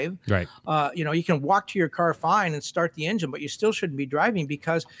drive. Right. You can walk to your car fine and start the engine, but you still shouldn't be driving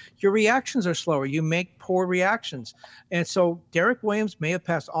because your reactions are slower. You make poor reactions. And so Derek Williams may have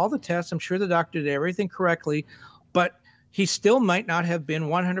passed all the tests. I'm sure the doctor did everything correctly, but he still might not have been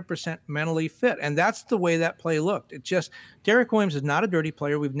 100% mentally fit. And that's the way that play looked. It just, Derek Williams is not a dirty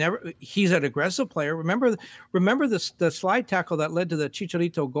player. He's an aggressive player. Remember the slide tackle that led to the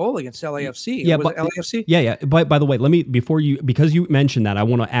Chicharito goal against LAFC. Yeah, LAFC? Yeah. By the way, because you mentioned that, I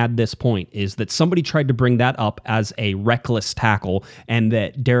want to add this point, is that somebody tried to bring that up as a reckless tackle, and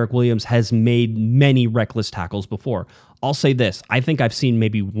that Derek Williams has made many reckless tackles before. I'll say this. I think I've seen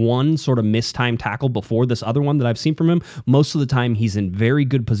maybe one sort of mistimed tackle before this other one that I've seen from him. Most of the time, he's in very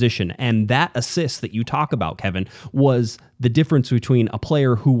good position. And that assist that you talk about, Kevin, was the difference between a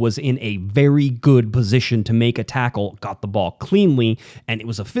player who was in a very good position to make a tackle, got the ball cleanly, and it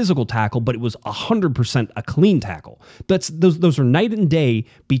was a physical tackle, but it was 100% a clean tackle. Those are night and day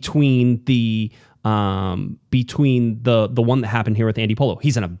between the one that happened here with Andy Polo.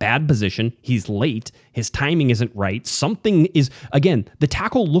 He's in a bad position. He's late. His timing isn't right. Something is, again, the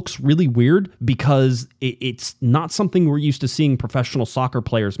tackle looks really weird because it's not something we're used to seeing professional soccer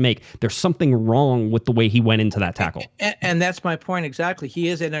players make. There's something wrong with the way he went into that tackle. And that's my point exactly. He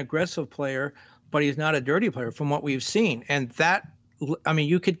is an aggressive player, but he's not a dirty player from what we've seen. And that,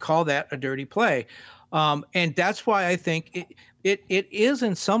 you could call that a dirty play. And that's why I think it is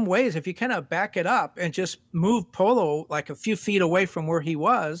in some ways, if you kind of back it up and just move Polo like a few feet away from where he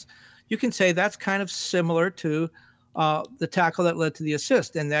was, you can say that's kind of similar to the tackle that led to the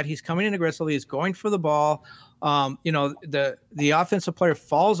assist, and that he's coming in aggressively, he's going for the ball. The offensive player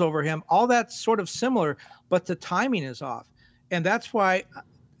falls over him. All that's sort of similar, but the timing is off. And that's why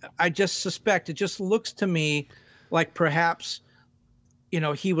I just suspect, it just looks to me like perhaps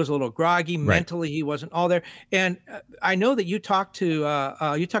he was a little groggy. Right. Mentally, he wasn't all there. And I know that you talked to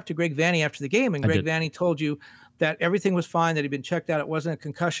Greg Vanney after the game, and Greg Vanney told you that everything was fine, that he'd been checked out, it wasn't a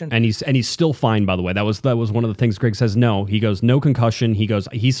concussion. And he's still fine, by the way. That was one of the things Greg says. No, he goes, no concussion. He goes,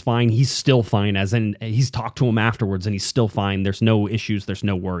 he's fine. He's still fine, as in he's talked to him afterwards, and he's still fine. There's no issues. There's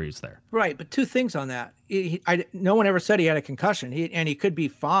no worries there. Right, but two things on that. No one ever said he had a concussion, and he could be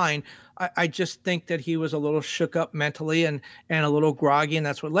fine. I just think that he was a little shook up mentally and a little groggy, and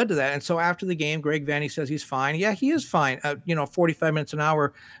that's what led to that. And so after the game, Greg Vanney says he's fine. Yeah, he is fine. 45 minutes, an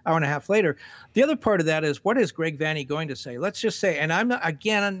hour and a half later. The other part of that is, what is Greg Vanney going to say? Let's just say, and I'm not,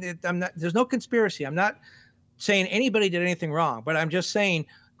 there's no conspiracy. I'm not saying anybody did anything wrong, but I'm just saying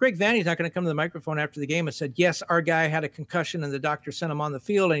Greg Vanney's not going to come to the microphone after the game and said, yes, our guy had a concussion and the doctor sent him on the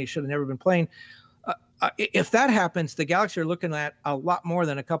field and he should have never been playing. If that happens, the Galaxy are looking at a lot more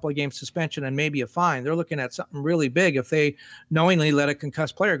than a couple of games suspension and maybe a fine. They're looking at something really big if they knowingly let a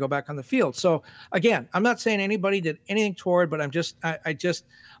concussed player go back on the field. So again, I'm not saying anybody did anything toward, but I'm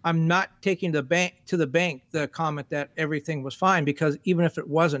not taking to the bank the comment that everything was fine, because even if it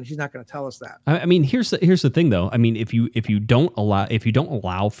wasn't, he's not going to tell us that. I mean, here's the thing though. I mean, if you don't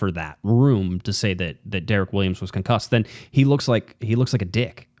allow for that room to say that Derek Williams was concussed, then he looks like a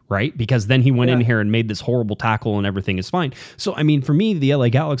dick. Right? Because then he went in here and made this horrible tackle and everything is fine. So, I mean, for me, the LA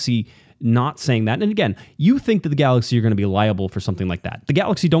Galaxy not saying that, and again, you think that the Galaxy are going to be liable for something like that. The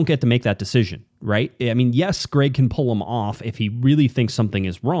Galaxy don't get to make that decision, right? I mean, yes, Greg can pull him off if he really thinks something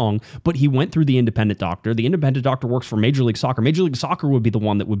is wrong, but he went through the independent doctor. The independent doctor works for Major League Soccer. Major League Soccer would be the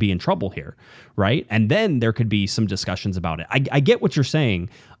one that would be in trouble here, right? And then there could be some discussions about it. I get what you're saying.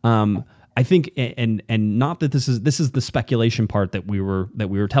 I think, and not that this is the speculation part that we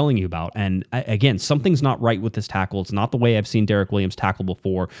were telling you about. And again, something's not right with this tackle. It's not the way I've seen Derek Williams tackle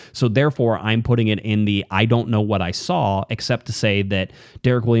before. So therefore, I'm putting it in the I don't know what I saw, except to say that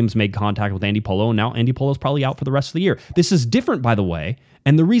Derek Williams made contact with Andy Polo, and now Andy Polo's probably out for the rest of the year. This is different, by the way,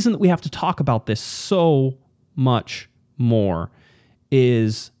 and the reason that we have to talk about this so much more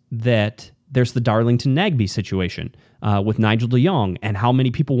is that there's the Darlington Nagbe situation with Nigel de Jong, and how many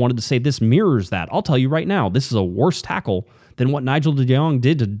people wanted to say this mirrors that. I'll tell you right now, this is a worse tackle than what Nigel de Jong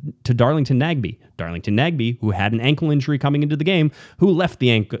did to Darlington Nagbe. Darlington Nagbe, who had an ankle injury coming into the game, who left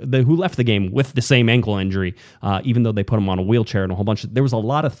the game with the same ankle injury, even though they put him on a wheelchair and a whole bunch of. There was a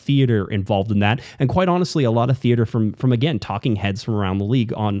lot of theater involved in that, and quite honestly, a lot of theater from again talking heads from around the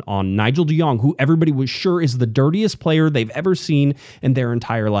league on Nigel de Jong, who everybody was sure is the dirtiest player they've ever seen in their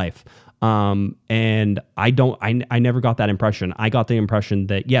entire life. And I never got that impression. I got the impression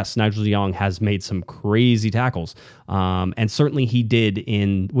that yes, Nigel de Jong has made some crazy tackles. And certainly he did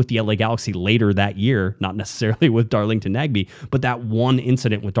with the LA Galaxy later that year, not necessarily with Darlington Nagbe, but that one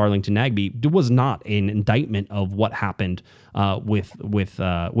incident with Darlington Nagbe was not an indictment of what happened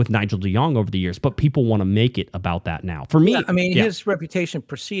with Nigel de Jong over the years, but people want to make it about that now. For me, his reputation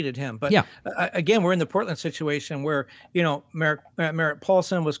preceded him. But again, we're in the Portland situation where Merritt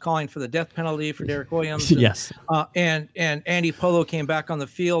Paulson was calling for the death penalty for Derek Williams. Yes, and Andy Polo came back on the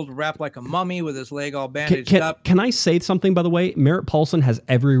field wrapped like a mummy with his leg all bandaged up. Can I say something, by the way? Merritt Paulson has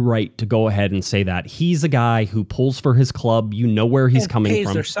every right to go ahead and say that. He's a guy who pulls for his club. You know where he's coming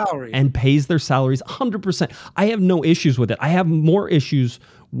from. And pays their salaries 100%. I have no issues with it. I have more issues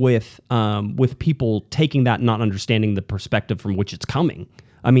with people taking that, not understanding the perspective from which it's coming.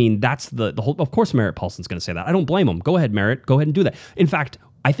 I mean, that's the whole. Of course, Merritt Paulson's going to say that. I don't blame him. Go ahead, Merritt. Go ahead and do that. In fact,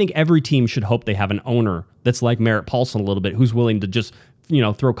 I think every team should hope they have an owner that's like Merritt Paulson a little bit, who's willing to just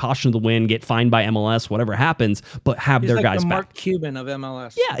throw caution to the wind, get fined by MLS, whatever happens, but have their guys the back. Mark Cuban of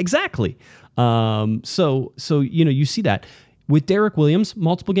MLS. Yeah, exactly. So you see that. With Derek Williams,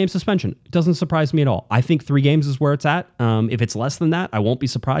 multiple game suspension. It doesn't surprise me at all. I think 3 games is where it's at. If it's less than that, I won't be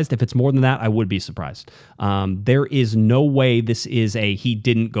surprised. If it's more than that, I would be surprised. There is no way this is he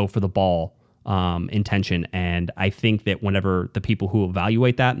didn't go for the ball intention. And I think that whenever the people who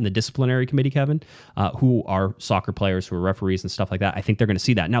evaluate that in the disciplinary committee, Kevin, who are soccer players, who are referees and stuff like that, I think they're going to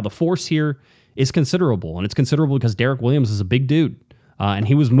see that. Now, the force here is considerable, and it's considerable because Derek Williams is a big dude. And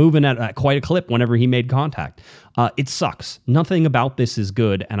he was moving at quite a clip whenever he made contact. It sucks. Nothing about this is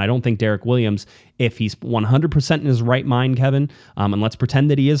good, and I don't think Derek Williams, if he's 100% in his right mind, Kevin, and let's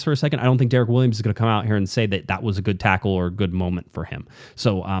pretend that he is for a second, I don't think Derek Williams is going to come out here and say that that was a good tackle or a good moment for him.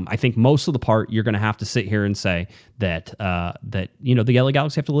 So I think most of the part, you're going to have to sit here and say that the LA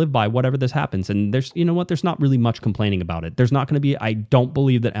Galaxy have to live by whatever this happens. And there's not really much complaining about it. There's not going to be. I don't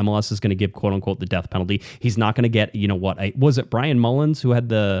believe that MLS is going to give quote unquote the death penalty. He's not going to get. Was it Brian Mullins who had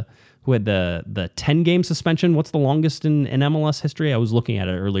the 10-game suspension? What's the longest in MLS history? I was looking at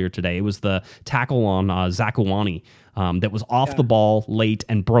it earlier today. It was the tackle on Zakuani that was off the ball late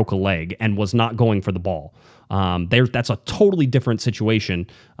and broke a leg and was not going for the ball. That's a totally different situation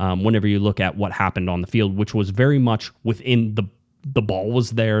whenever you look at what happened on the field, which was very much within the ball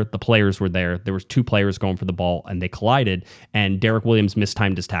was there, the players were there. There was 2 players going for the ball, and they collided, and Derek Williams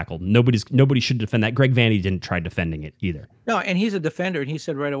mistimed his tackle. Nobody should defend that. Greg Vanney didn't try defending it either. No, and he's a defender, and he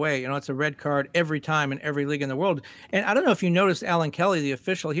said right away, it's a red card every time in every league in the world. And I don't know if you noticed Alan Kelly, the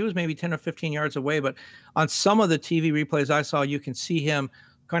official, he was maybe 10 or 15 yards away, but on some of the TV replays I saw, you can see him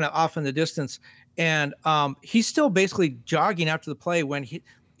kind of off in the distance, and he's still basically jogging after the play when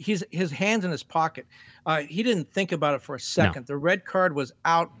his hands in his pocket. He didn't think about it for a second. No. The red card was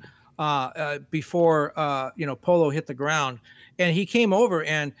out before Polo hit the ground, and he came over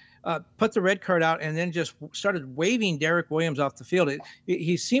and put the red card out and then just started waving Derek Williams off the field.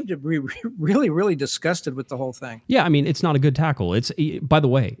 He seemed to be really, really disgusted with the whole thing. Yeah, I mean, it's not a good tackle. By the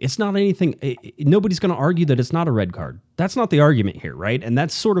way, it's not anything. Nobody's going to argue that it's not a red card. That's not the argument here, right? And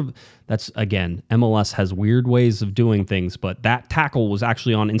that's again, MLS has weird ways of doing things, but that tackle was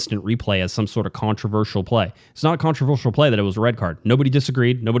actually on instant replay as some sort of controversial play. It's not a controversial play that it was a red card. Nobody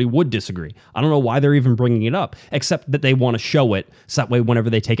disagreed. Nobody would disagree. I don't know why they're even bringing it up, except that they want to show it, so that way whenever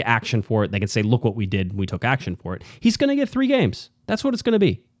they take action for it, they can say, look what we did, we took action for it. He's going to get 3 games. That's what it's going to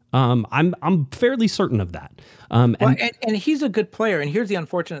be. I'm fairly certain of that. And he's a good player, and here's the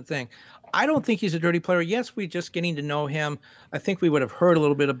unfortunate thing. I don't think he's a dirty player. Yes, we're just getting to know him. I think we would have heard a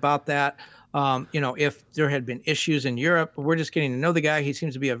little bit about that, if there had been issues in Europe. We're just getting to know the guy. He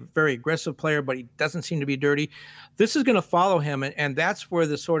seems to be a very aggressive player, but he doesn't seem to be dirty. This is going to follow him, and that's where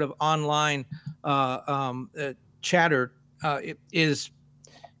the sort of online chatter is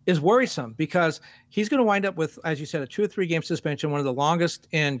is worrisome because he's going to wind up with, as you said, a 2 or 3 game suspension, one of the longest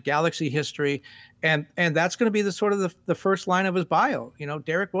in Galaxy history. And that's going to be the sort of the first line of his bio.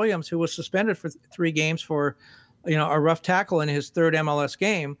 Derek Williams, who was suspended for 3 games for, a rough tackle in his 3rd MLS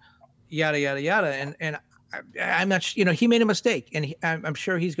game, yada, yada, yada. And I'm not, he made a mistake, and I'm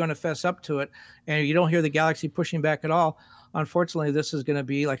sure he's going to fess up to it. And you don't hear the Galaxy pushing back at all. Unfortunately, this is going to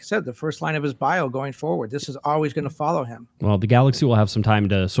be, like I said, the first line of his bio going forward. This is always going to follow him. Well, the Galaxy will have some time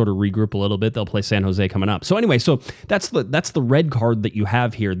to sort of regroup a little bit. They'll play San Jose coming up. So anyway, that's the red card that you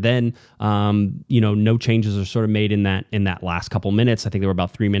have here. Then, no changes are sort of made in that last couple minutes. I think there were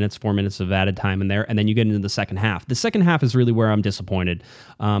about 4 minutes of added time in there, and then you get into the second half. The second half is really where I'm disappointed.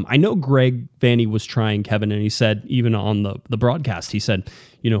 I know Greg Vanney was trying, Kevin, and he said, even on the broadcast, he said,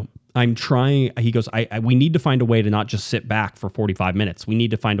 I'm trying, he goes, we need to find a way to not just sit back for 45 minutes. We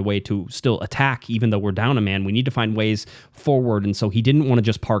need to find a way to still attack, even though we're down a man. We need to find ways forward. And so he didn't want to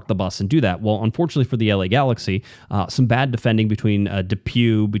just park the bus and do that. Well, unfortunately for the LA Galaxy, some bad defending between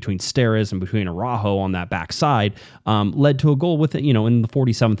DePuy, between Steres, and between Araujo on that backside led to a goal with it, in the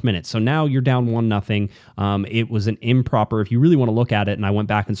 47th minute. So now you're down 1-0. It was an improper, if you really want to look at it, and I went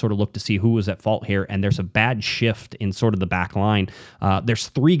back and sort of looked to see who was at fault here, and there's a bad shift in sort of the back line. There's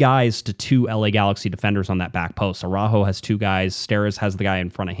 3 guys to 2 LA Galaxy defenders on that back post. Araujo has 2 guys. Steres has the guy in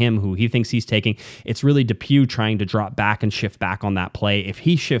front of him who he thinks he's taking. It's really DePuy trying to drop back and shift back on that play. If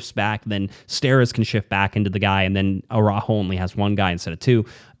he shifts back, then Steres can shift back into the guy, and then Araujo only has 1 guy instead of 2.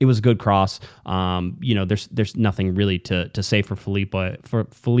 It was a good cross. There's nothing really to say for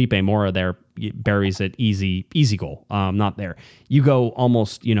Felipe Mora there. Buries it, easy goal. Not there. You go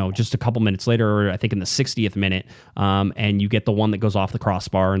almost, just a couple minutes later, or I think in the 60th minute, and you get the one that goes off the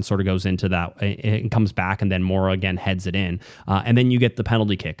crossbar and sort of goes into that. It comes back, and then Mora again heads it in, and then you get the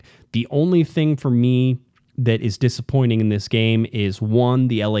penalty kick. The only thing for me that is disappointing in this game is, one,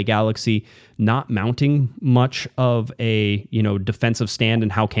 the LA Galaxy not mounting much of a defensive stand,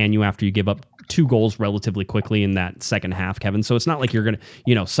 and how can you after you give up 2 goals relatively quickly in that second half, Kevin? So it's not like you're going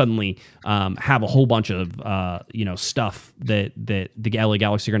to, suddenly have a whole bunch of, stuff that the LA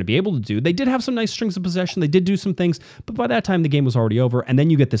Galaxy are going to be able to do. They did have some nice strings of possession. They did do some things, but by that time the game was already over. And then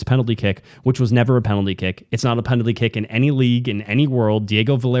you get this penalty kick, which was never a penalty kick. It's not a penalty kick in any league, in any world.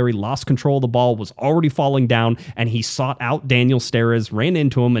 Diego Valeri lost control of the ball, was already falling down, and he sought out Daniel Steres, ran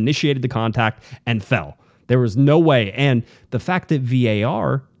into him, initiated the contact, and fell. There was no way. And the fact that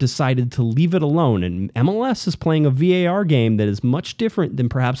VAR decided to leave it alone, and MLS is playing a VAR game that is much different than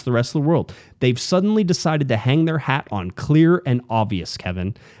perhaps the rest of the world. They've suddenly decided to hang their hat on clear and obvious,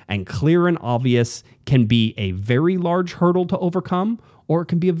 Kevin. And clear and obvious can be a very large hurdle to overcome, or it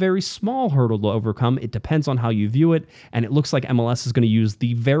can be a very small hurdle to overcome. It depends on how you view it, and it looks like MLS is going to use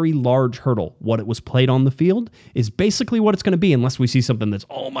the very large hurdle. What it was played on the field is basically what it's going to be, unless we see something that's,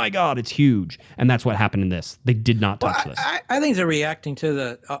 oh my God, it's huge. And that's what happened in this. They did not touch this. I think they're reacting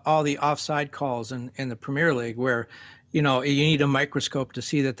to all the offside calls in the Premier League, where, you need a microscope to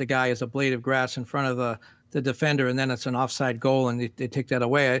see that the guy is a blade of grass in front of the defender, and then it's an offside goal, and they take that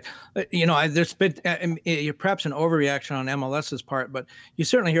away. There's been perhaps an overreaction on MLS's part, but you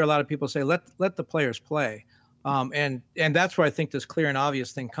certainly hear a lot of people say, let the players play. And that's where I think this clear and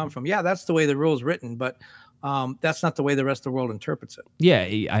obvious thing come from. Yeah, that's the way the rule's written, but that's not the way the rest of the world interprets it. Yeah,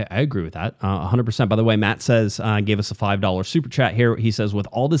 I agree with that 100%. By the way, Matt says, gave us a $5 super chat here. He says, with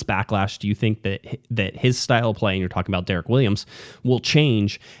all this backlash, do you think that his style of play, and you're talking about Derek Williams, will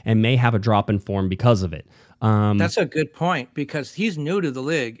change and may have a drop in form because of it? That's a good point, because he's new to the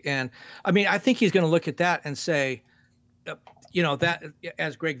league. And I think he's going to look at that and say, that,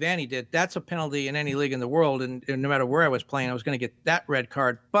 as Greg Vanney did, that's a penalty in any league in the world. And no matter where I was playing, I was going to get that red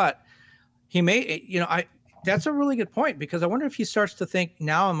card. But he may, that's a really good point, because I wonder if he starts to think,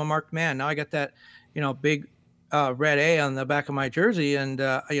 now I'm a marked man. Now I got that, big red A on the back of my jersey, and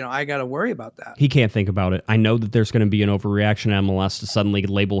I got to worry about that. He can't think about it. I know that there's going to be an overreaction at MLS to suddenly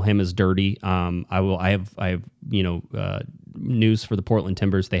label him as dirty. I have news for the Portland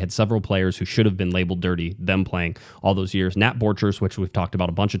Timbers. They had several players who should have been labeled dirty, them playing all those years. Nat Borchers, which we've talked about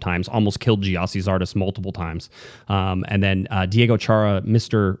a bunch of times, almost killed Giassi Zardes multiple times. And then Diego Chara,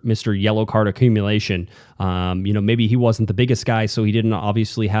 Mr. Yellow Card accumulation. Maybe he wasn't the biggest guy, so he didn't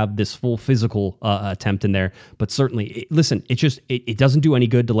obviously have this full physical attempt in there. But certainly, it doesn't do any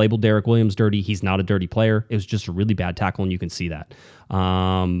good to label Derek Williams dirty. He's not a dirty player. It was just a really bad tackle, and you can see that.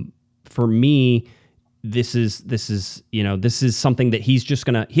 For me, this is something that he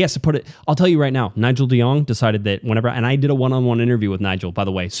has to put it. I'll tell you right now, Nigel de Jong decided that whenever, and I did a one-on-one interview with Nigel, by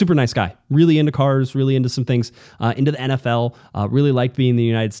the way, super nice guy, really into cars, really into some things, into the NFL, really liked being in the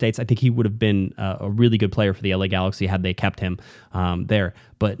United States. I think he would have been a really good player for the LA Galaxy had they kept him there.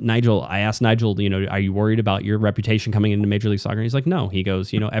 But I asked Nigel, are you worried about your reputation coming into Major League Soccer? And he's like, no. He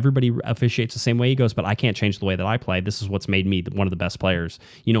goes, everybody officiates the same way. He goes, but I can't change the way that I play. This is what's made me one of the best players,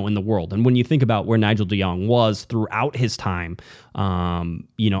 in the world. And when you think about where Nigel de Jong was throughout his time,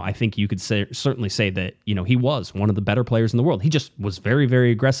 I think you could certainly say that, he was one of the better players in the world. He just was very,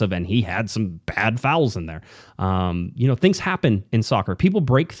 very aggressive, and he had some bad fouls in there. Things happen in soccer. People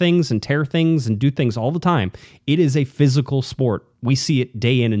break things and tear things and do things all the time. It is a physical sport. We see it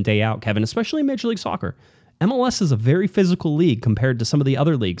day in and day out, Kevin, especially in Major League Soccer. MLS is a very physical league compared to some of the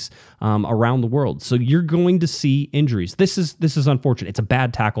other leagues around the world. So you're going to see injuries. This is unfortunate. It's a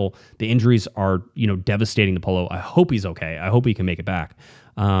bad tackle. The injuries are, devastating to Polo. I hope he's okay. I hope he can make it back.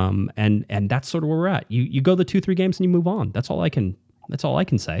 And that's sort of where we're at. You go the 2-3 games and you move on. That's all I can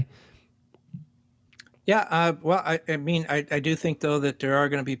say. Yeah, I do think, though, that there are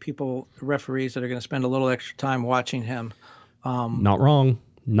going to be referees that are going to spend a little extra time watching him. Not wrong.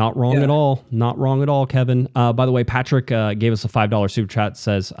 Not wrong at all. Not wrong at all, Kevin. By the way, Patrick gave us a $5 super chat.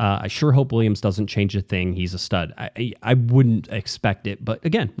 Says, I sure hope Williams doesn't change a thing. He's a stud. I wouldn't expect it. But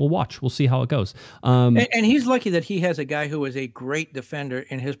again, we'll watch. We'll see how it goes. And he's lucky that he has a guy who was a great defender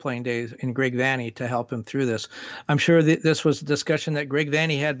in his playing days in Greg Vanney to help him through this. I'm sure that this was a discussion that Greg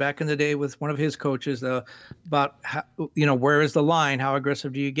Vanney had back in the day with one of his coaches about how, where is the line? How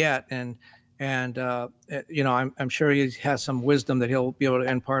aggressive do you get? And I'm sure he has some wisdom that he'll be able to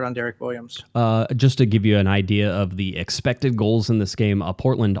impart on Derek Williams. Just to give you an idea of the expected goals in this game,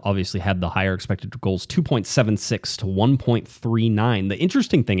 Portland obviously had the higher expected goals, 2.76 to 1.39. The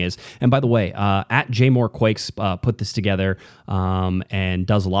interesting thing is, and by the way, at Jmore Quakes put this together and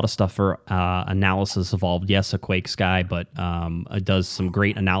does a lot of stuff for analysis evolved. Yes, a Quakes guy, but does some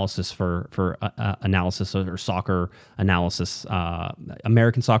great analysis for analysis or soccer analysis,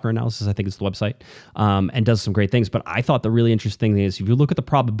 American soccer analysis, I think is the website, and does some great things. But I thought the really interesting thing is if you look at the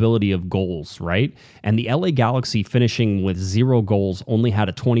probability of goals, right? And the LA Galaxy finishing with 0 goals only had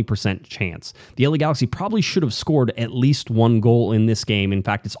a 20% chance. The LA Galaxy probably should have scored at least 1 goal in this game. In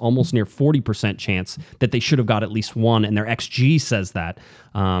fact, it's almost near 40% chance that they should have got at least 1, and their XG says that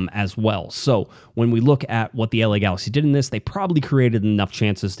as well. So when we look at what the LA Galaxy did in this, they probably created enough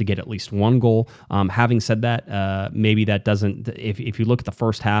chances to get at least 1 goal. Having said that, maybe that doesn't, if you look at the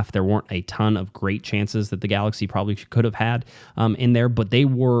first half, there weren't a ton of great chances that the Galaxy probably could have had in there, but they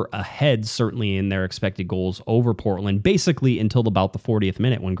were ahead certainly in their expected goals over Portland, basically until about the 40th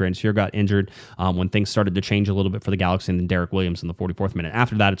minute when Grandsir got injured, when things started to change a little bit for the Galaxy, and then Derek Williams in the 44th minute.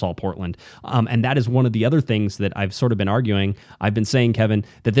 After that, it's all Portland. And that is one of the other things that I've sort of been arguing. I've been saying, Kevin,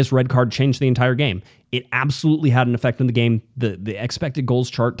 that this red card changed the entire game. It absolutely had an effect on the game. The expected goals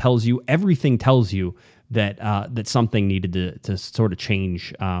chart tells you, everything tells you that something needed to sort of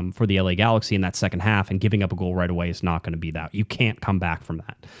change for the LA Galaxy in that second half, and giving up a goal right away is not going to be that. You can't come back from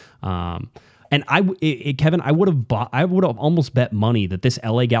that. And Kevin, I would have almost bet money that this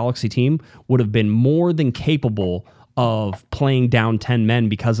LA Galaxy team would have been more than capable of playing down 10 men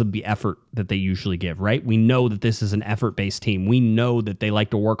because of the effort that they usually give, right? We know that this is an effort-based team. We know that they like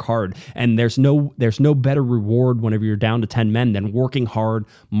to work hard, and there's no better reward whenever you're down to 10 men than working hard,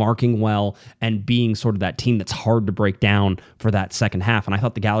 marking well, and being sort of that team that's hard to break down for that second half. And I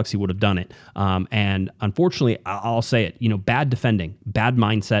thought the Galaxy would have done it. And unfortunately, I'll say it, bad defending, bad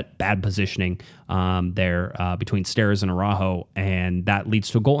mindset, bad positioning there between Steres and Araujo, and that leads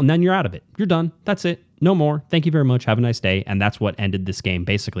to a goal, and then you're out of it. You're done. That's it. No more. Thank you very much. Have a nice day. And that's what ended this game,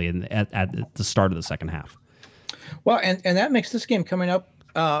 basically, at the start of the second half. Well, and that makes this game coming up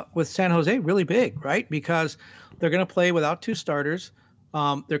with San Jose really big, right? Because they're going to play without 2 starters.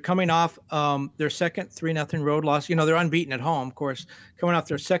 They're coming off their second 3-0 road loss. They're unbeaten at home, of course, coming off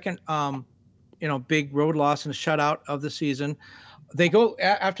their second, big road loss and shutout of the season. They go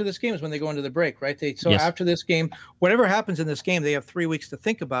after this game is when they go into the break, right? Yes. After this game, whatever happens in this game, they have 3 weeks to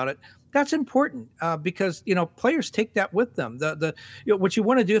think about it. That's important because players take that with them. What you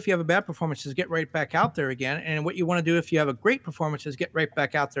want to do if you have a bad performance is get right back out there again, and what you want to do if you have a great performance is get right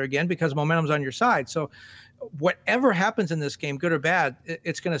back out there again because momentum's on your side. So whatever happens in this game, good or bad,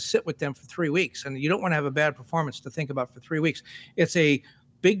 it's going to sit with them for 3 weeks, and you don't want to have a bad performance to think about for 3 weeks. It's a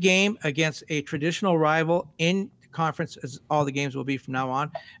big game against a traditional rival in conference, as all the games will be from now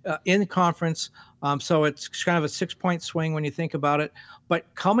on, in conference. So it's kind of a 6-point swing when you think about it. But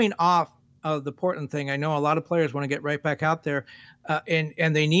coming off of the Portland thing, I know a lot of players want to get right back out there, and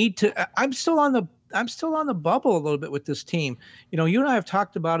they need to. I'm still on the bubble a little bit with this team. You and I have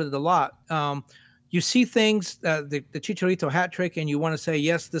talked about it a lot. You see things, the Chicharito hat trick, and you want to say,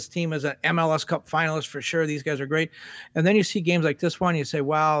 yes, this team is an MLS Cup finalist for sure. These guys are great. And then you see games like this one, you say,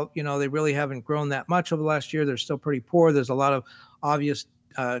 wow, they really haven't grown that much over the last year. They're still pretty poor. There's a lot of obvious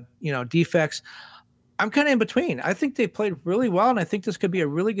defects. I'm kind of in between. I think they played really well, and I think this could be a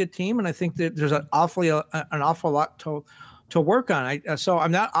really good team. And I think that there's an awful lot to work on. So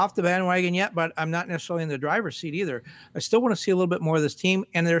I'm not off the bandwagon yet, but I'm not necessarily in the driver's seat either. I still want to see a little bit more of this team,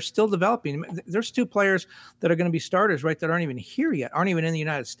 and they're still developing. There's 2 players that are going to be starters, right, that aren't even here yet, aren't even in the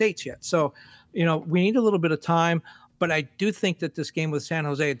United States yet. So, we need a little bit of time. But I do think that this game with San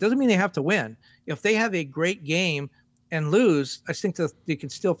Jose, it doesn't mean they have to win. If they have a great game and lose, I think that they can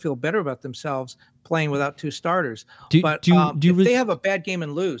still feel better about themselves playing without 2 starters. If they have a bad game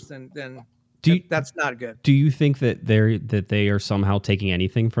and lose, then that's not good. Do you think that they are somehow taking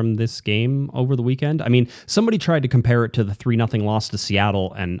anything from this game over the weekend? I mean, somebody tried to compare it to the 3-0 loss to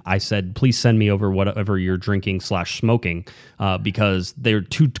Seattle, and I said, please send me over whatever you're drinking / smoking, because they're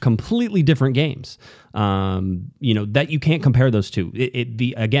 2 completely different games. That you can't compare those two.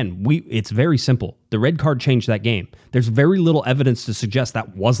 It's very simple. The red card changed that game. There's very little evidence to suggest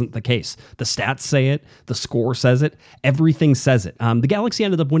that wasn't the case. The stats say it. The score says it. Everything says it. The Galaxy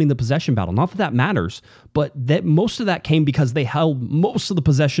ended up winning the possession battle. Not that matters, but that most of that came because they held most of the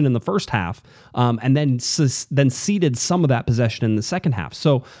possession in the first half, and then ceded some of that possession in the second half.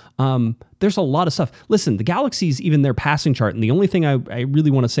 So there's a lot of stuff. Listen, the Galaxy's even their passing chart, and the only thing I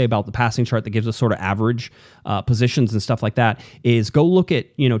really want to say about the passing chart that gives us sort of average positions and stuff like that is go look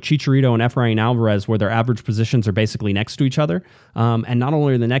at Chicharito and Efrain Alvarez, where their average positions are basically next to each other. And not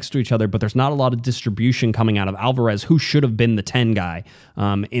only are they next to each other, but there's not a lot of distribution coming out of Alvarez, who should have been the 10 guy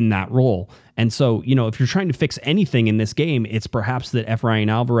in that role. And so, if you're trying to fix anything in this game, it's perhaps that Efrain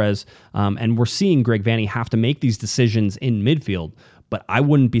Alvarez, and we're seeing Greg Vanney have to make these decisions in midfield. But I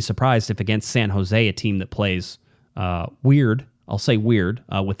wouldn't be surprised if against San Jose, a team that plays weird, I'll say weird,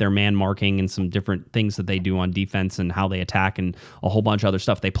 with their man marking and some different things that they do on defense and how they attack and a whole bunch of other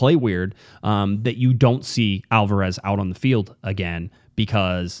stuff. They play weird, that you don't see Alvarez out on the field again,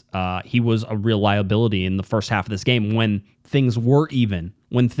 because he was a real liability in the first half of this game when things were even,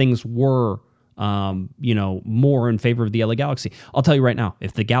 when things were more in favor of the LA Galaxy. I'll tell you right now,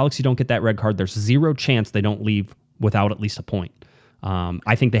 if the Galaxy don't get that red card, there's 0 chance they don't leave without at least a point.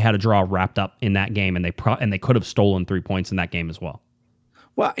 I think they had a draw wrapped up in that game, and they could have stolen 3 points in that game as well.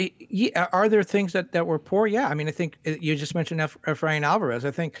 Well, are there things that were poor? Yeah. I mean, I think you just mentioned Efrain Alvarez. I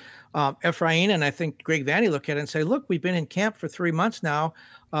think Efrain and I think Greg Vanney look at it and say, look, we've been in camp for 3 months now.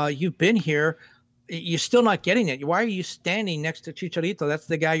 You've been here. You're still not getting it. Why are you standing next to Chicharito? That's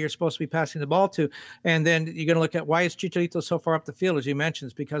the guy you're supposed to be passing the ball to. And then you're going to look at why is Chicharito so far up the field, as you mentioned,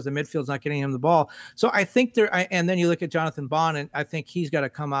 it's because the midfield's not getting him the ball. So I think and then you look at Jonathan Bond, and I think he's got to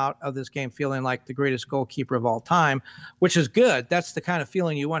come out of this game feeling like the greatest goalkeeper of all time, which is good. That's the kind of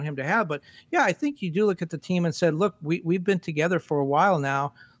feeling you want him to have. But yeah, I think you do look at the team and said, look, we've been together for a while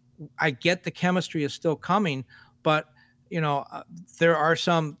now. I get the chemistry is still coming, but there are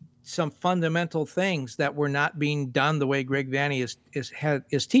some fundamental things that were not being done the way Greg Vanney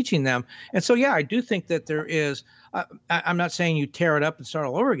is teaching them. And so, yeah, I do think that there is, I'm not saying you tear it up and start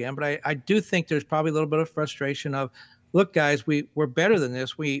all over again, but I do think there's probably a little bit of frustration of, look, guys, we're better than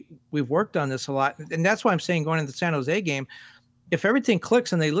this. We've worked on this a lot. And that's why I'm saying going into the San Jose game, if everything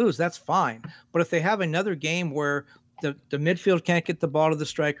clicks and they lose, that's fine. But if they have another game where the midfield can't get the ball to the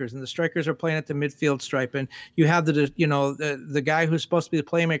strikers, and the strikers are playing at the midfield stripe, and you have the guy who's supposed to be the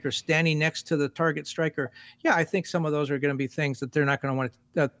playmaker standing next to the target striker. Yeah, I think some of those are going to be things that they're not going to want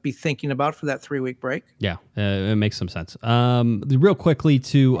to be thinking about for that 3-week break. Yeah, it makes some sense. Real quickly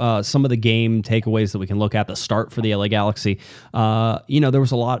to some of the game takeaways that we can look at the start for the LA Galaxy. There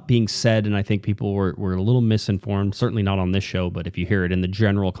was a lot being said, and I think people were a little misinformed, certainly not on this show, but if you hear it in the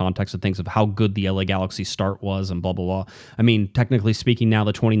general context of things of how good the LA Galaxy start was and blah, blah, blah. I mean, technically speaking, now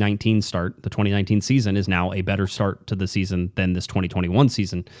the 2019 season is now a better start to the season than this 2021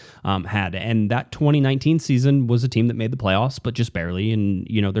 season had. And that 2019 season was a team that made the playoffs, but just barely. And,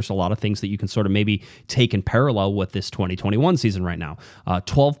 there's a lot of things that you can sort of maybe take in parallel with this 2021 season right now.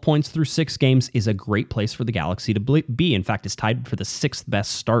 12 points through 6 games is a great place for the Galaxy to be. In fact, it's tied for the 6th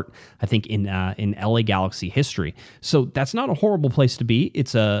best start, I think, in LA Galaxy history. So that's not a horrible place to be.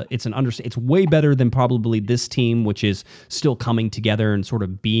 It's way better than probably this team, which is still coming together and sort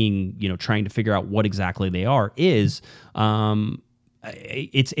of being, trying to figure out what exactly they are is.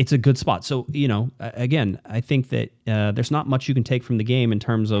 It's a good spot. So, again, I think that there's not much you can take from the game in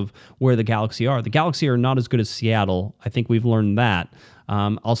terms of where the Galaxy are. The Galaxy are not as good as Seattle. I think we've learned that.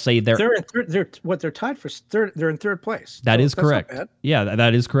 I'll say they're tied for third. They're in third place. That is correct. Yeah,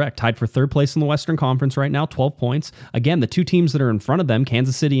 that is correct. Tied for third place in the Western Conference right now, 12 points. Again, the 2 teams that are in front of them,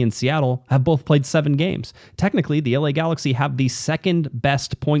 Kansas City and Seattle, have both played 7 games. Technically, the LA Galaxy have the 2nd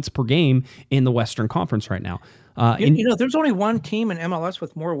best points per game in the Western Conference right now. There's only one team in MLS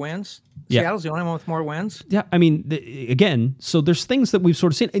with more wins. Yeah. Seattle's the only one with more wins. Yeah, I mean, again, so there's things that we've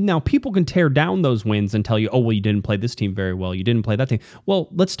sort of seen. And now people can tear down those wins and tell you, oh, well, you didn't play this team very well. You didn't play that team. Well,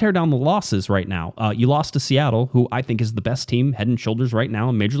 let's tear down the losses right now. You lost to Seattle, who I think is the best team head and shoulders right now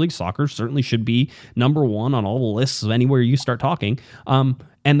in Major League Soccer. Certainly should be number one on all the lists of anywhere you start talking. And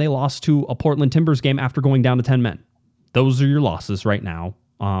they lost to a Portland Timbers game after going down to 10 men. Those are your losses right now.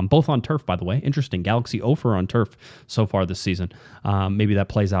 Both on turf, by the way. Interesting. Galaxy 0 on turf so far this season. Maybe that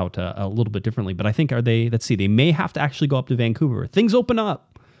plays out a little bit differently. But I think they may have to actually go up to Vancouver. Things open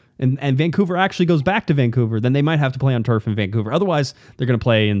up and Vancouver actually goes back to Vancouver, then they might have to play on turf in Vancouver. Otherwise, they're going to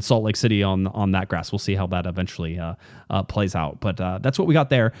play in Salt Lake City on that grass. We'll see how that eventually plays out. But that's what we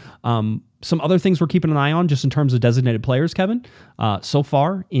got there. Some other things we're keeping an eye on just in terms of designated players, Kevin. So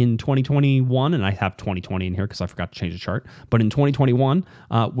far in 2021, and I have 2020 in here because I forgot to change the chart, but in 2021,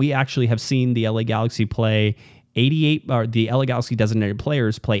 we actually have seen the LA Galaxy play the LA Galaxy designated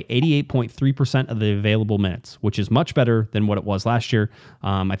players play 88.3% of the available minutes, which is much better than what it was last year.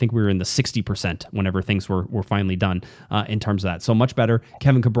 I think we were in the 60% whenever things were finally done in terms of that. So much better.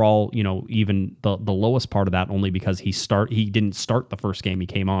 Kevin Cabral, even the lowest part of that only because he didn't start the first game. He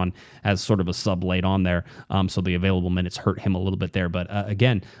came on as sort of a sub late on there. So the available minutes hurt him a little bit there. But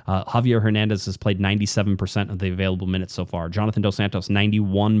again, Javier Hernandez has played 97% of the available minutes so far. Jonathan Dos Santos,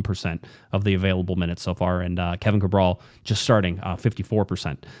 91% of the available minutes so far. And Kevin Cabral just starting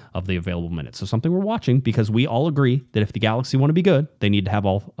 54% of the available minutes. So something we're watching because we all agree that if the Galaxy want to be good, they need to have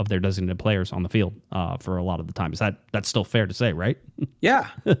all of their designated players on the field for a lot of the time. That's still fair to say, right? Yeah.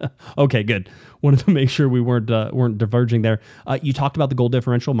 Okay, good. Wanted to make sure we weren't diverging there. You talked about the goal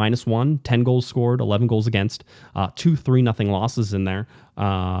differential, -1, 10 goals scored, 11 goals against, 2 3-0 losses in there.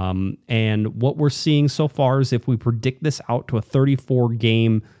 And what we're seeing so far is if we predict this out to a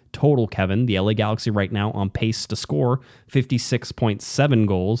 34-game total, Kevin, the LA Galaxy right now on pace to score 56.7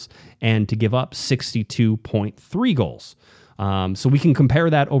 goals and to give up 62.3 goals. So we can compare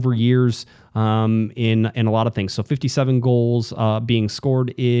that over years in a lot of things. So 57 goals being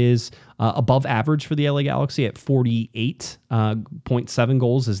scored is above average for the LA Galaxy at 48.7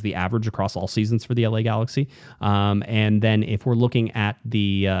 goals is the average across all seasons for the LA Galaxy. And then if we're looking at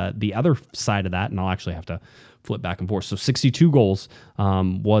the other side of that, and I'll actually have to flip back and forth. So 62 goals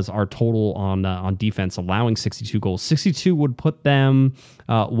was our total on defense, allowing 62 goals. 62 would put them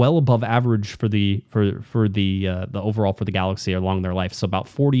well above average for the overall for the Galaxy along their life. So about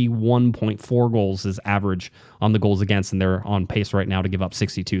 41.4 goals is average on the goals against, and they're on pace right now to give up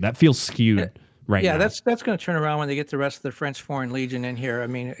 62. That feels skewed. Right yeah, now. that's going to turn around when they get the rest of the French Foreign Legion in here. I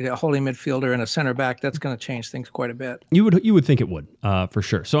mean, a holding midfielder and a center back, that's going to change things quite a bit. You would think it would, for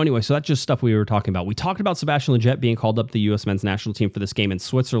sure. So anyway, so that's just stuff we were talking about. We talked about Sebastian Lletget being called up to the U.S. men's national team for this game in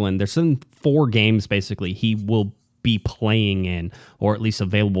Switzerland. There's in 4 games, basically, he will be playing in, or at least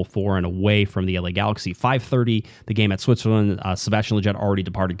available for and away from the LA Galaxy. 5:30, the game at Switzerland. Sebastian Lletget already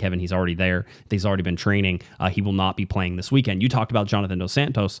departed, Kevin. He's already there. He's already been training. He will not be playing this weekend. You talked about Jonathan Dos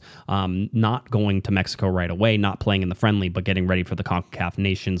Santos not going to Mexico right away, not playing in the friendly, but getting ready for the CONCACAF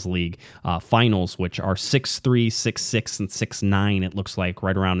Nations League finals, which are 6-3, 6-6, and 6-9, it looks like,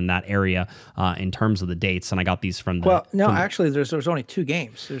 right around in that area in terms of the dates. And I got these from the... Well, no, actually, there's only 2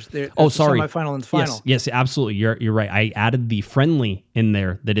 games. There's the semifinal and the final. Yes, absolutely. You're right. I added the friendly in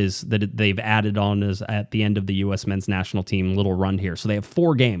there that they've added on as at the end of the U.S. men's national team little run here. So they have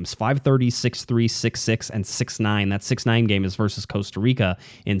 4 games, 5:30, 6-3, 6-6, and 6-9. That 6-9 game is versus Costa Rica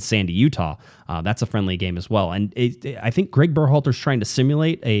in Sandy, Utah. That's a friendly game as well. And I think Greg Berhalter's trying to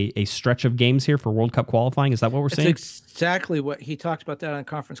simulate a stretch of games here for World Cup qualifying. Is that what we're saying? It's exactly what he talked about that on a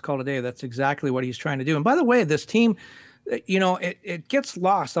conference call today. That's exactly what he's trying to do. And by the way, this team, it gets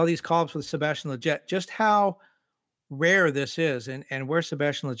lost, all these call-ups with Sebastian Lletget, just how rare this is and where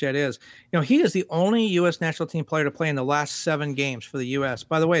Sebastian Lletget is. He is the only U.S. national team player to play in the last 7 games for the U.S.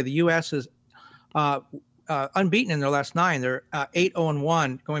 By the way, the U.S. is unbeaten in their last 9. They're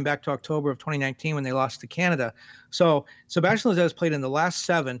 8-0-1 going back to October of 2019 when they lost to Canada. So Sebastian Lletget has played in the last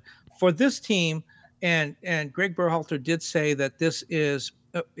 7 for this team. And Greg Berhalter did say that this is,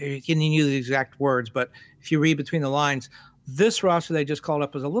 he didn't use the exact words, but if you read between the lines, this roster they just called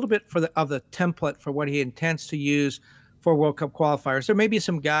up is a little bit of the template for what he intends to use for World Cup qualifiers. There may be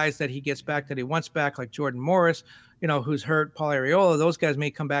some guys that he gets back that he wants back, like Jordan Morris, who's hurt, Paul Arriola. Those guys may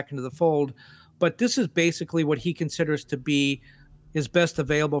come back into the fold. But this is basically what he considers to be his best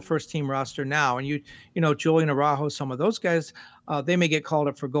available first-team roster now. And Julian Araujo, some of those guys, they may get called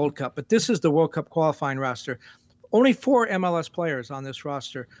up for Gold Cup. But this is the World Cup qualifying roster. Only 4 MLS players on this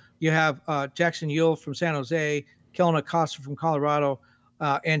roster. You have Jackson Yueill from San Jose, Kellen Acosta from Colorado,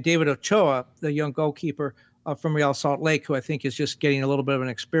 and David Ochoa, the young goalkeeper from Real Salt Lake, who I think is just getting a little bit of an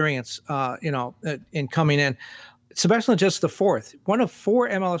experience, in coming in. Sebastian Legget's the fourth, one of 4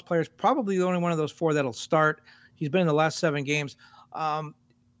 MLS players, probably the only one of those 4 that'll start. He's been in the last 7 games.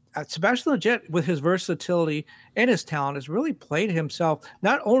 Sebastian Lletget, with his versatility and his talent, has really played himself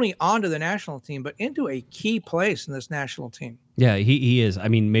not only onto the national team, but into a key place in this national team. Yeah, he is. I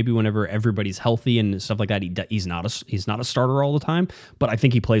mean, maybe whenever everybody's healthy and stuff like that, he's not a starter all the time, but I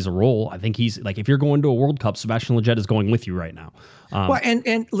think he plays a role. I think he's like, if you're going to a World Cup, Sebastian Lletget is going with you right now. Well,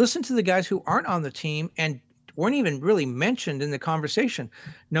 and listen to the guys who aren't on the team and weren't even really mentioned in the conversation.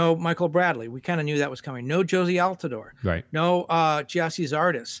 No Michael Bradley. We kind of knew that was coming. No Josie Altidore. Right. No Gyasi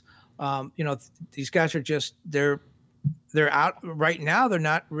Zardes. These guys are just, they're out right now. They're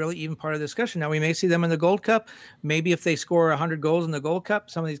not really even part of the discussion. Now, we may see them in the Gold Cup. Maybe if they score 100 goals in the Gold Cup,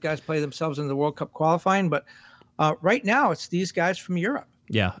 some of these guys play themselves in the World Cup qualifying. But right now, it's these guys from Europe.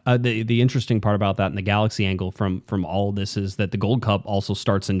 Yeah, the interesting part about that and the Galaxy angle from all of this is that the Gold Cup also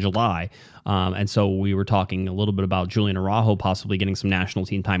starts in July. And so we were talking a little bit about Julian Araujo possibly getting some national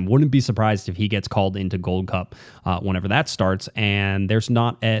team time. Wouldn't be surprised if he gets called into Gold Cup whenever that starts. And there's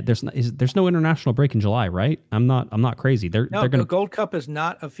no international break in July, right? I'm not crazy. They're going the Gold Cup is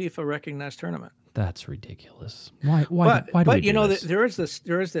not a FIFA recognized tournament. That's ridiculous. Why do we do this? There is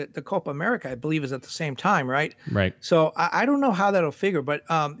the Copa America, I believe, is at the same time, right? Right. So I don't know how that'll figure, but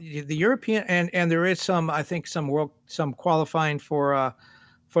the European and there is some qualifying for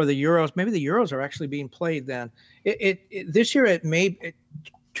the Euros. Maybe the Euros are actually being played then. This year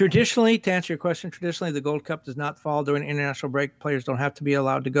traditionally, to answer your question, the Gold Cup does not fall during international break. Players don't have to be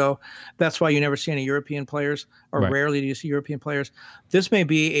allowed to go. That's why you never see any European players, or Right. rarely do you see European players. This may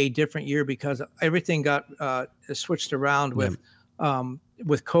be a different year because everything got switched around with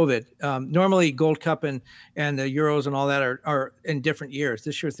COVID. Normally, Gold Cup and the Euros and all that are in different years.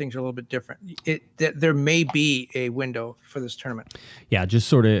 This year, things are a little bit different. There may be a window for this tournament. Yeah, just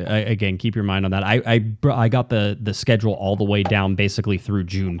sort of again, keep your mind on that. I got the schedule all the way down basically through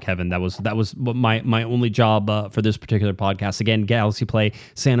June, Kevin. That was my only job for this particular podcast. Again, Galaxy play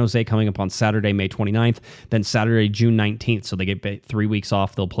San Jose coming up on Saturday, May 29th, then Saturday, June 19th. So they get 3 weeks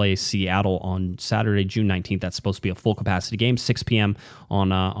off. They'll play Seattle on Saturday, June 19th. That's supposed to be a full capacity game, 6 p.m.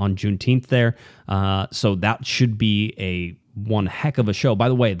 on Juneteenth there. So that should be one heck of a show. By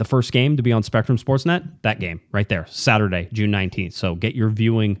the way, the first game to be on Spectrum Sportsnet, that game right there, Saturday, June 19th. So get your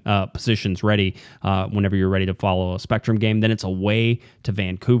viewing positions ready whenever you're ready to follow a Spectrum game. Then it's away to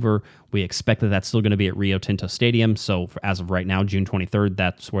Vancouver. We expect that that's still going to be at Rio Tinto Stadium. So as of right now, June 23rd,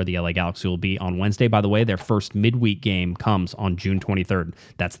 that's where the LA Galaxy will be on Wednesday. By the way, their first midweek game comes on June 23rd.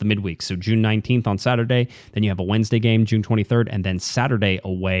 That's the midweek. So June 19th on Saturday, then you have a Wednesday game, June 23rd, and then Saturday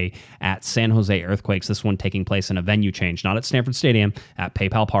away at San Jose Earthquakes. This one taking place in a venue change, not at Stanford Stadium, at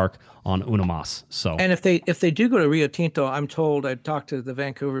PayPal Park on Unamas. So, and if they do go to Rio Tinto, I'm told, I talked to the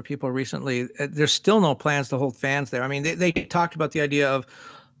Vancouver people recently, there's still no plans to hold fans there. I mean, they talked about the idea of,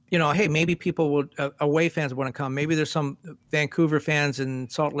 hey, maybe people would, away fans want to come. Maybe there's some Vancouver fans in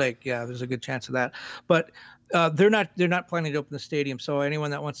Salt Lake. Yeah, there's a good chance of that. But they're not planning to open the stadium. So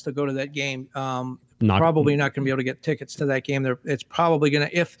anyone that wants to go to that game, probably not going to be able to get tickets to that game. It's probably going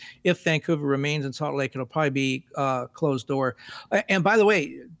to, if Vancouver remains in Salt Lake, it'll probably be closed door. And by the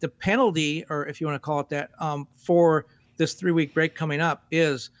way, the penalty, or if you want to call it that, for this 3-week break coming up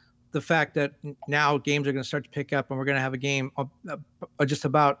is the fact that now games are going to start to pick up, and we're going to have a game just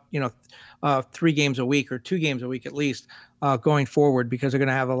about 3 games a week, or 2 games a week at least, going forward, because they're going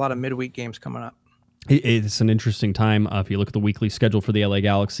to have a lot of midweek games coming up. It's an interesting time. If you look at the weekly schedule for the LA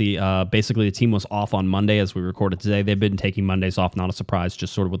Galaxy, basically the team was off on Monday as we recorded today. They've been taking Mondays off, not a surprise,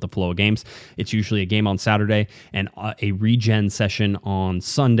 just sort of with the flow of games. It's usually a game on Saturday and a regen session on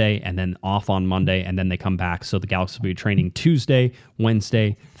Sunday, and then off on Monday, and then they come back. So the Galaxy will be training Tuesday,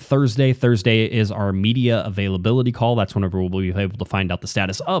 Wednesday, Thursday. Thursday is our media availability call. That's whenever we'll be able to find out the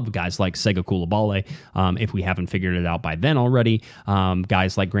status of guys like Sega Coulibaly, if we haven't figured it out by then already.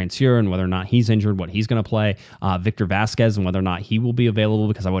 Guys like Grant Suhr and whether or not he's injured, what he's going to play. Victor Vasquez and whether or not he will be available,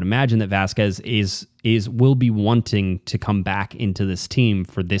 because I would imagine that Vasquez will be wanting to come back into this team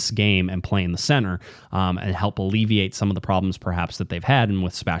for this game and play in the center and help alleviate some of the problems perhaps that they've had. And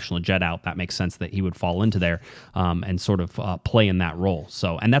with Sebastian Lletget out, that makes sense that he would fall into there and sort of play in that role.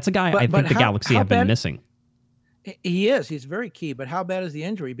 So, and that's a guy I think the Galaxy have been missing. He is. He's very key. But how bad is the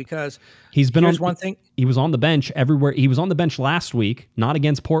injury? Because he's been on one thing. He was on the bench everywhere. He was on the bench last week, not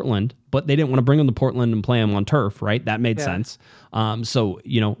against Portland, but they didn't want to bring him to Portland and play him on turf, right? That made sense. So,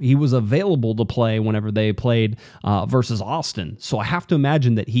 he was available to play whenever they played versus Austin. So I have to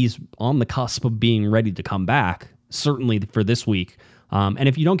imagine that he's on the cusp of being ready to come back, certainly for this week. And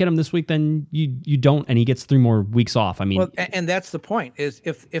if you don't get him this week, then you don't, and he gets 3 more weeks off. I mean, well, and that's the point is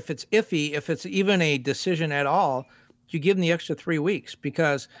if it's iffy, if it's even a decision at all, you give him the extra 3 weeks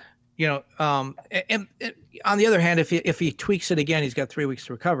because, and on the other hand, if he tweaks it again, he's got 3 weeks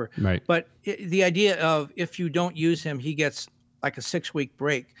to recover. Right. But the idea of if you don't use him, he gets like a 6-week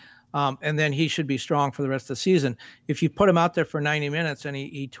break. And then he should be strong for the rest of the season. If you put him out there for 90 minutes and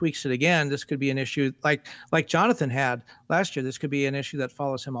he tweaks it again, this could be an issue like Jonathan had last year. This could be an issue that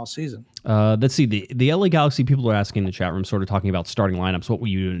follows him all season. Let's see. The LA Galaxy people are asking in the chat room, sort of talking about starting lineups. What will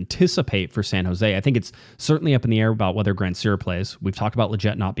you anticipate for San Jose? I think it's certainly up in the air about whether Grandsir plays. We've talked about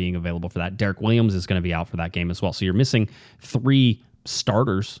Leggett not being available for that. Derek Williams is going to be out for that game as well. So you're missing 3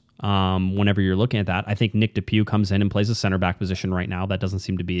 starters. Whenever you're looking at that, I think Nick DePuy comes in and plays a center back position right now. That doesn't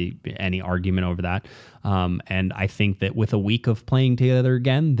seem to be any argument over that. And I think that with a week of playing together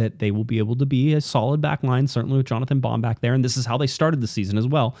again, that they will be able to be a solid back line, certainly with Jonathan Baum back there. And this is how they started the season as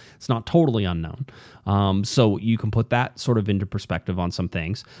well. It's not totally unknown. So you can put that sort of into perspective on some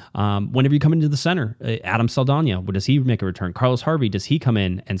things. Whenever you come into the center, Adam Saldana, does he make a return? Carlos Harvey, does he come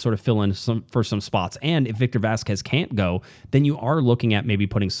in and sort of fill in for some spots? And if Victor Vasquez can't go, then you are looking at maybe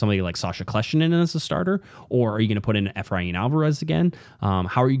putting somebody like Sasha Kleshin in as a starter, or are you going to put in Efrain Alvarez again?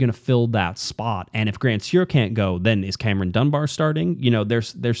 How are you going to fill that spot? And if Grandsir can't go, then is Cameron Dunbar starting?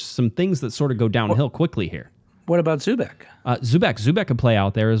 There's some things that sort of go downhill quickly here. What about Zubek? Zubek could play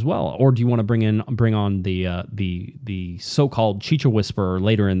out there as well. Or do you want to bring on the so-called Chicha Whisperer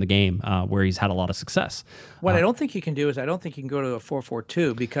later in the game, where he's had a lot of success? What I don't think you can do is I don't think you can go to a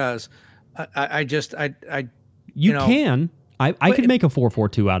 4-4-2 because you can. I could make a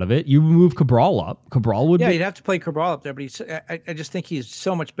 4-4-2 out of it. You move Cabral up. Cabral would be... you'd have to play Cabral up there, but I just think he's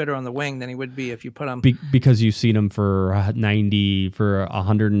so much better on the wing than he would be if you put him... because you've seen him for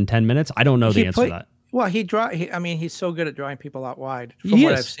 110 minutes? I don't know the answer to that. Well, he's so good at drawing people out wide from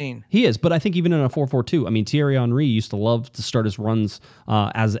what I've seen. He is, but I think even in a 4-4-2, Thierry Henry used to love to start his runs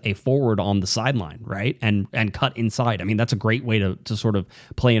as a forward on the sideline, right? And cut inside. That's a great way to sort of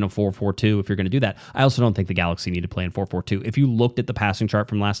play in a 4-4-2 if you're going to do that. I also don't think the Galaxy need to play in 4-4-2. If you looked at the passing chart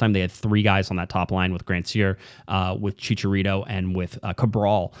from last time, they had 3 guys on that top line with Grandsir, with Chicharito, and with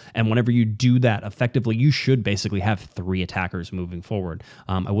Cabral. And whenever you do that effectively, you should basically have 3 attackers moving forward.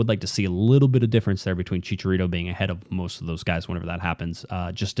 I would like to see a little bit of difference there between Chicharito being ahead of most of those guys whenever that happens,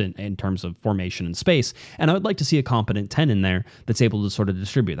 just in terms of formation and space. And I would like to see a competent 10 in there that's able to sort of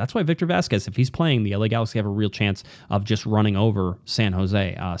distribute. That's why Victor Vasquez, if he's playing, the LA Galaxy have a real chance of just running over San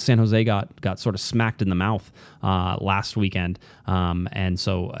Jose. San Jose got sort of smacked in the mouth last weekend, and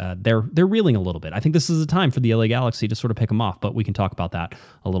so they're reeling a little bit. I think this is the time for the LA Galaxy to sort of pick them off, but we can talk about that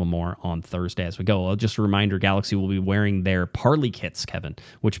a little more on Thursday as we go. Just a reminder, Galaxy will be wearing their Parley kits, Kevin,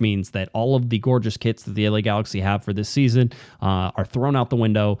 which means that all of the gorgeous kits that the LA Galaxy have for this season are thrown out the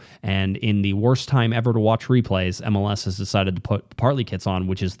window, and in the worst time ever to watch replays, MLS has decided to put Parley kits on,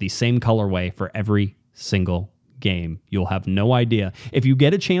 which is the same colorway for every single game. You'll have no idea. If you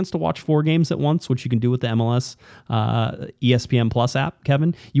get a chance to watch 4 games at once, which you can do with the MLS ESPN Plus app,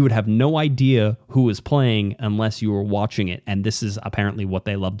 Kevin, you would have no idea who is playing unless you were watching it, and this is apparently what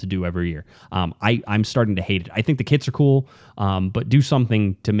they love to do every year. I'm starting to hate it. I think the kits are cool, but do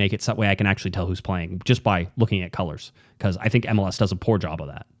something to make it that way I can actually tell who's playing just by looking at colors, because I think MLS does a poor job of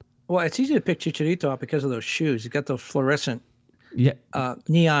that. Well, it's easy to pick Chicharito up because of those shoes. He's got those fluorescent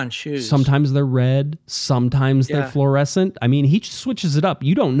neon shoes. Sometimes they're red, sometimes they're fluorescent. He switches it up.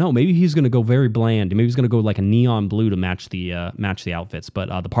 You don't know. Maybe he's going to go very bland. Maybe he's going to go like a neon blue to match the outfits.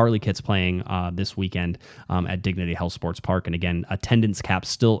 But the Parley kit's playing this weekend at Dignity Health Sports Park, and again, attendance cap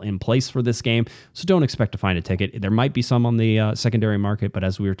still in place for this game. So don't expect to find a ticket. There might be some on the secondary market, but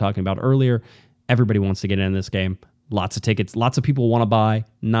as we were talking about earlier, everybody wants to get in this game. Lots of tickets, lots of people want to buy,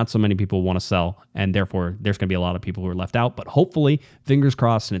 not so many people want to sell, and therefore there's going to be a lot of people who are left out. But hopefully, fingers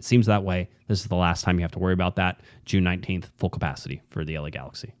crossed, and it seems that way, this is the last time you have to worry about that. June 19th, full capacity for the LA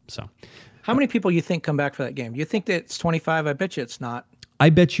Galaxy. So, how many people you think come back for that game? Do you think that it's 25? I bet you it's not. I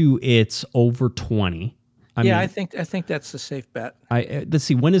bet you it's over 20. I think that's a safe bet. Let's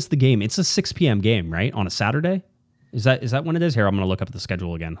see, when is the game? It's a 6 p.m. game, right? On a Saturday? Is that when it is? Here, I'm going to look up the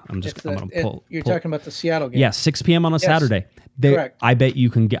schedule again. You're talking about the Seattle game. Yeah, 6 p.m. on a Saturday. Correct. I bet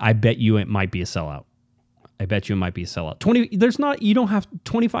you it might be a sellout. You don't have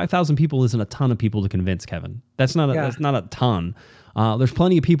 25,000 people isn't a ton of people to convince, Kevin. That's not a ton. There's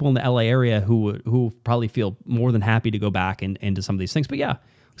plenty of people in the LA area who probably feel more than happy to go back into some of these things. But yeah,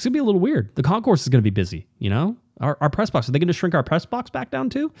 it's going to be a little weird. The concourse is going to be busy, Our press box, are they going to shrink our press box back down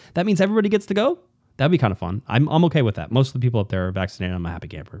too? That means everybody gets to go? That'd be kind of fun. I'm okay with that. Most of the people up there are vaccinated. I'm a happy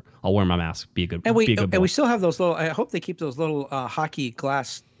camper. I'll wear my mask. Be a good. And we boy. still have those little. I hope they keep those little hockey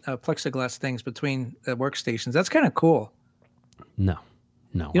glass, plexiglass things between the workstations. That's kind of cool. No.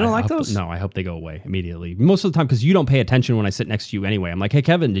 You don't like those? No, I hope they go away immediately. Most of the time, because you don't pay attention when I sit next to you anyway. I'm like, hey,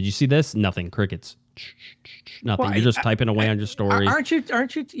 Kevin, did you see this? Nothing. Crickets. Nothing. Well, You're just typing away on your story. Aren't you?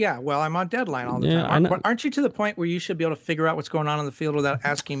 Yeah. Well, I'm on deadline all the time. Aren't you to the point where you should be able to figure out what's going on in the field without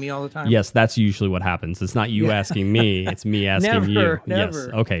asking me all the time? Yes, that's usually what happens. It's not you asking me. It's me asking you. Never. Yes.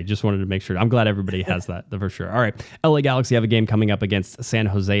 Okay. Just wanted to make sure. I'm glad everybody has that for sure. All right. LA Galaxy have a game coming up against San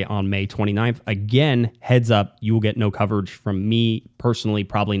Jose on May 29th. Again, heads up, you will get no coverage from me personally,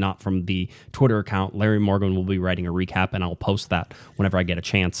 probably not from the Twitter account. Larry Morgan will be writing a recap, and I'll post that whenever I get a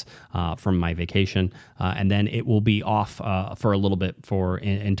chance from my vacation. And then it will be off for a little bit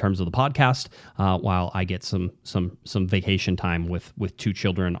in terms of the podcast while I get some vacation time with two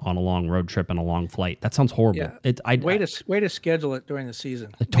children on a long road trip and a long flight. That sounds horrible. Yeah. Way to schedule it during the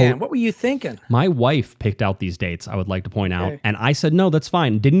season. Man, what were you thinking? My wife picked out these dates, I would like to point out, and I said, no, that's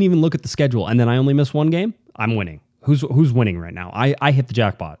fine. Didn't even look at the schedule. And then I only missed one game. I'm winning. Who's winning right now? I hit the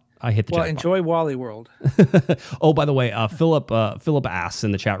jackpot. Well, enjoy Wally World. Oh, by the way, Philip asks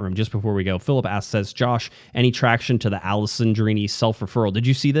in the chat room just before we go. Philip says, Josh, any traction to the Alessandrini self-referral? Did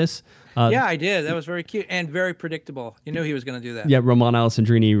you see this? Yeah, I did. That was very cute and very predictable. You knew he was going to do that. Yeah, Roman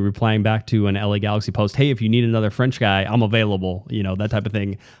Alessandrini replying back to an LA Galaxy post, hey, if you need another French guy, I'm available. That type of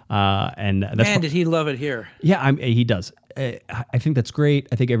thing. And that's man, did he love it here? Yeah, he does. I think that's great.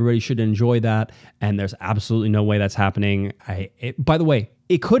 I think everybody should enjoy that. And there's absolutely no way that's happening. By the way,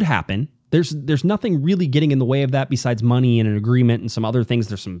 it could happen. There's nothing really getting in the way of that besides money and an agreement and some other things.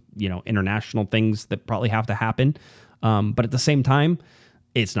 There's some international things that probably have to happen. But at the same time,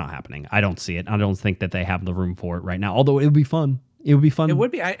 it's not happening. I don't see it. I don't think that they have the room for it right now. Although it would be fun. It would be fun. It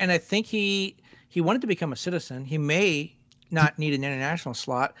would be. And I think he wanted to become a citizen. He may not need an international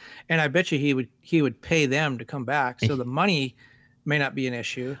slot, and I bet you he would pay them to come back. So the money may not be an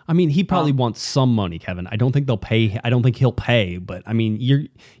issue. I mean, he probably wants some money, Kevin. I don't think they'll pay. I don't think he'll pay. But I mean,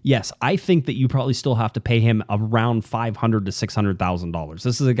 yes, I think that you probably still have to pay him around $500,000 to $600,000.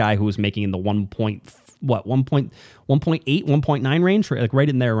 This is a guy who was making in the 1.9 range, like right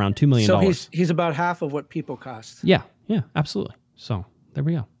in there around $2 million. So he's about half of what people cost. Yeah, absolutely. So there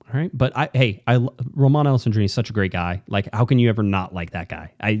we go. All right, but Roman Alessandrini is such a great guy. Like, how can you ever not like that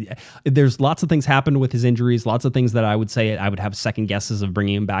guy? There's lots of things happened with his injuries. Lots of things that I would say I would have second guesses of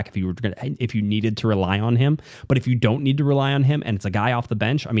bringing him back if you needed to rely on him. But if you don't need to rely on him, and it's a guy off the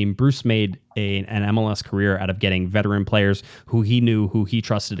bench, I mean, Bruce made an MLS career out of getting veteran players who he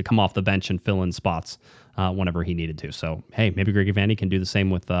trusted to come off the bench and fill in spots whenever he needed to. So hey, maybe Greg Vandy can do the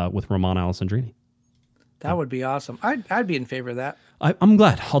same with Roman Alessandrini. That would be awesome. I'd be in favor of that. I'm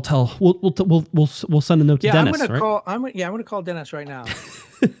glad. I'll tell. We'll send a note to Dennis. I'm gonna call Dennis right now.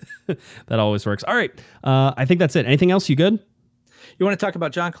 That always works. All right. I think that's it. Anything else? You good? You want to talk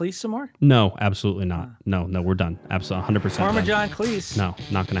about John Cleese some more? No, absolutely not. No, we're done. Absolutely, 100%. Farmer John Cleese. No,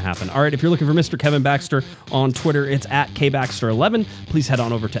 not going to happen. All right, if you're looking for Mr. Kevin Baxter on Twitter, it's at KBaxter11. Please head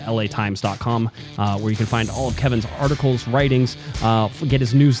on over to latimes.com where you can find all of Kevin's articles, writings, get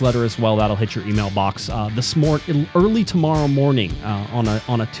his newsletter as well. That'll hit your email box early tomorrow morning on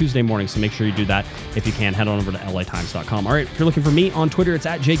a Tuesday morning. So make sure you do that if you can. Head on over to latimes.com. All right, if you're looking for me on Twitter, it's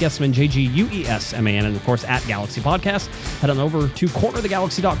at JGuessman, JGUESMAN, and of course at Galaxy Podcast. Head on over to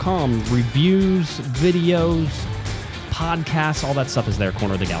cornerofthegalaxy.com. Reviews, videos, podcasts, all that stuff is there,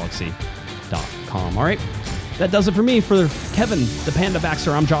 cornerofthegalaxy.com. All right, that does it for me. For Kevin, the Panda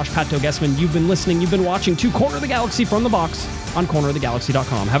Baxter, I'm Josh Pato Guessman. You've been listening, you've been watching to Corner of the Galaxy from the box on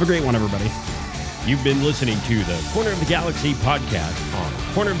cornerofthegalaxy.com. Have a great one, everybody. You've been listening to the Corner of the Galaxy podcast on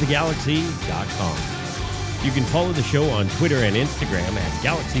cornerofthegalaxy.com. You can follow the show on Twitter and Instagram at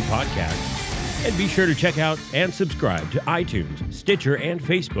Galaxy Podcast. And be sure to check out and subscribe to iTunes, Stitcher, and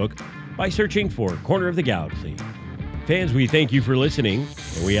Facebook by searching for Corner of the Galaxy. Fans, we thank you for listening,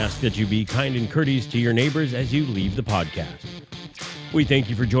 and we ask that you be kind and courteous to your neighbors as you leave the podcast. We thank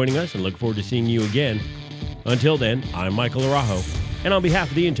you for joining us and look forward to seeing you again. Until then, I'm Michael Araujo, and on behalf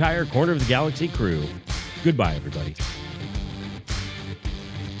of the entire Corner of the Galaxy crew, goodbye, everybody.